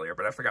mentioned it earlier,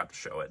 but I forgot to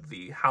show it,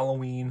 the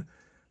Halloween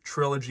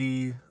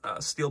Trilogy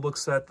Steelbook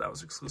set that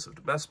was exclusive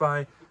to Best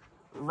Buy.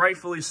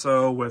 Rightfully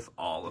so, with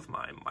all of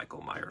my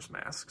Michael Myers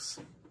masks.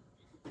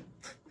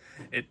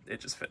 It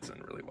just fits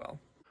in really well.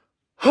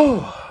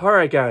 All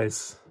right,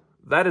 guys,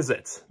 that is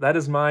it. That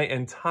is my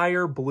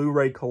entire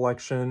Blu-ray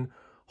collection.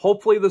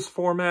 Hopefully this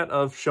format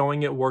of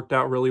showing it worked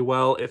out really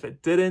well. If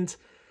it didn't,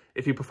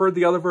 if you preferred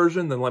the other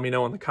version, then let me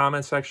know in the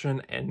comment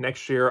section, and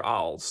next year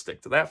I'll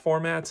stick to that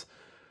format.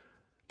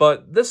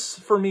 But this,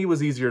 for me,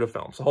 was easier to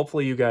film, so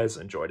hopefully you guys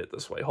enjoyed it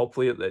this way.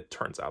 Hopefully it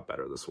turns out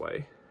better this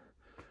way.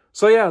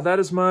 So yeah, that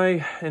is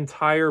my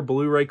entire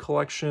Blu-ray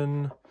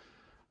collection.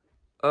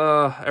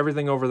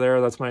 Everything over there,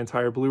 that's my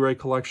entire Blu-ray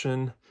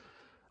collection.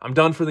 I'm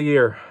done for the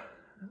year.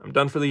 I'm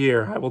done for the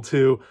year. I will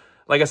too.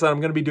 Like I said, I'm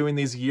going to be doing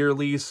these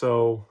yearly,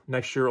 so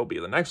next year will be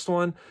the next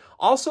one.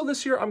 Also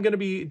this year, I'm going to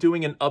be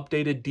doing an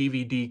updated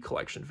DVD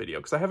collection video,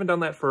 because I haven't done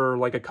that for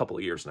like a couple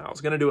of years now. I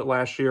was going to do it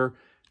last year,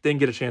 didn't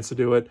get a chance to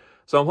do it.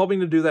 So I'm hoping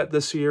to do that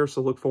this year,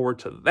 so look forward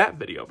to that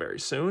video very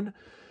soon.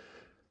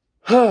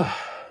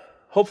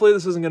 Hopefully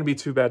this isn't going to be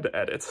too bad to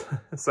edit.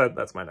 So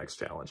that's my next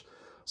challenge.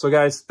 So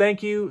guys,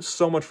 thank you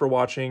so much for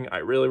watching. I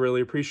really,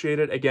 really appreciate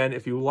it. Again,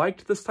 if you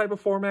liked this type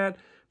of format,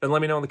 then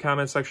let me know in the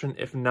comment section.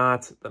 If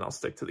not, then I'll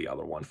stick to the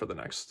other one for the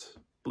next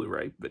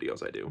Blu-ray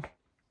videos I do.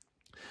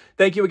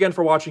 Thank you again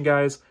for watching,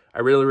 guys. I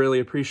really, really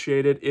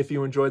appreciate it. If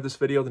you enjoyed this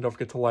video, then don't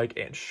forget to like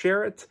and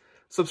share it.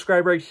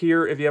 subscribe right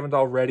here if you haven't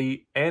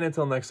already. And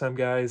until next time,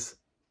 guys,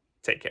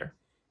 take care.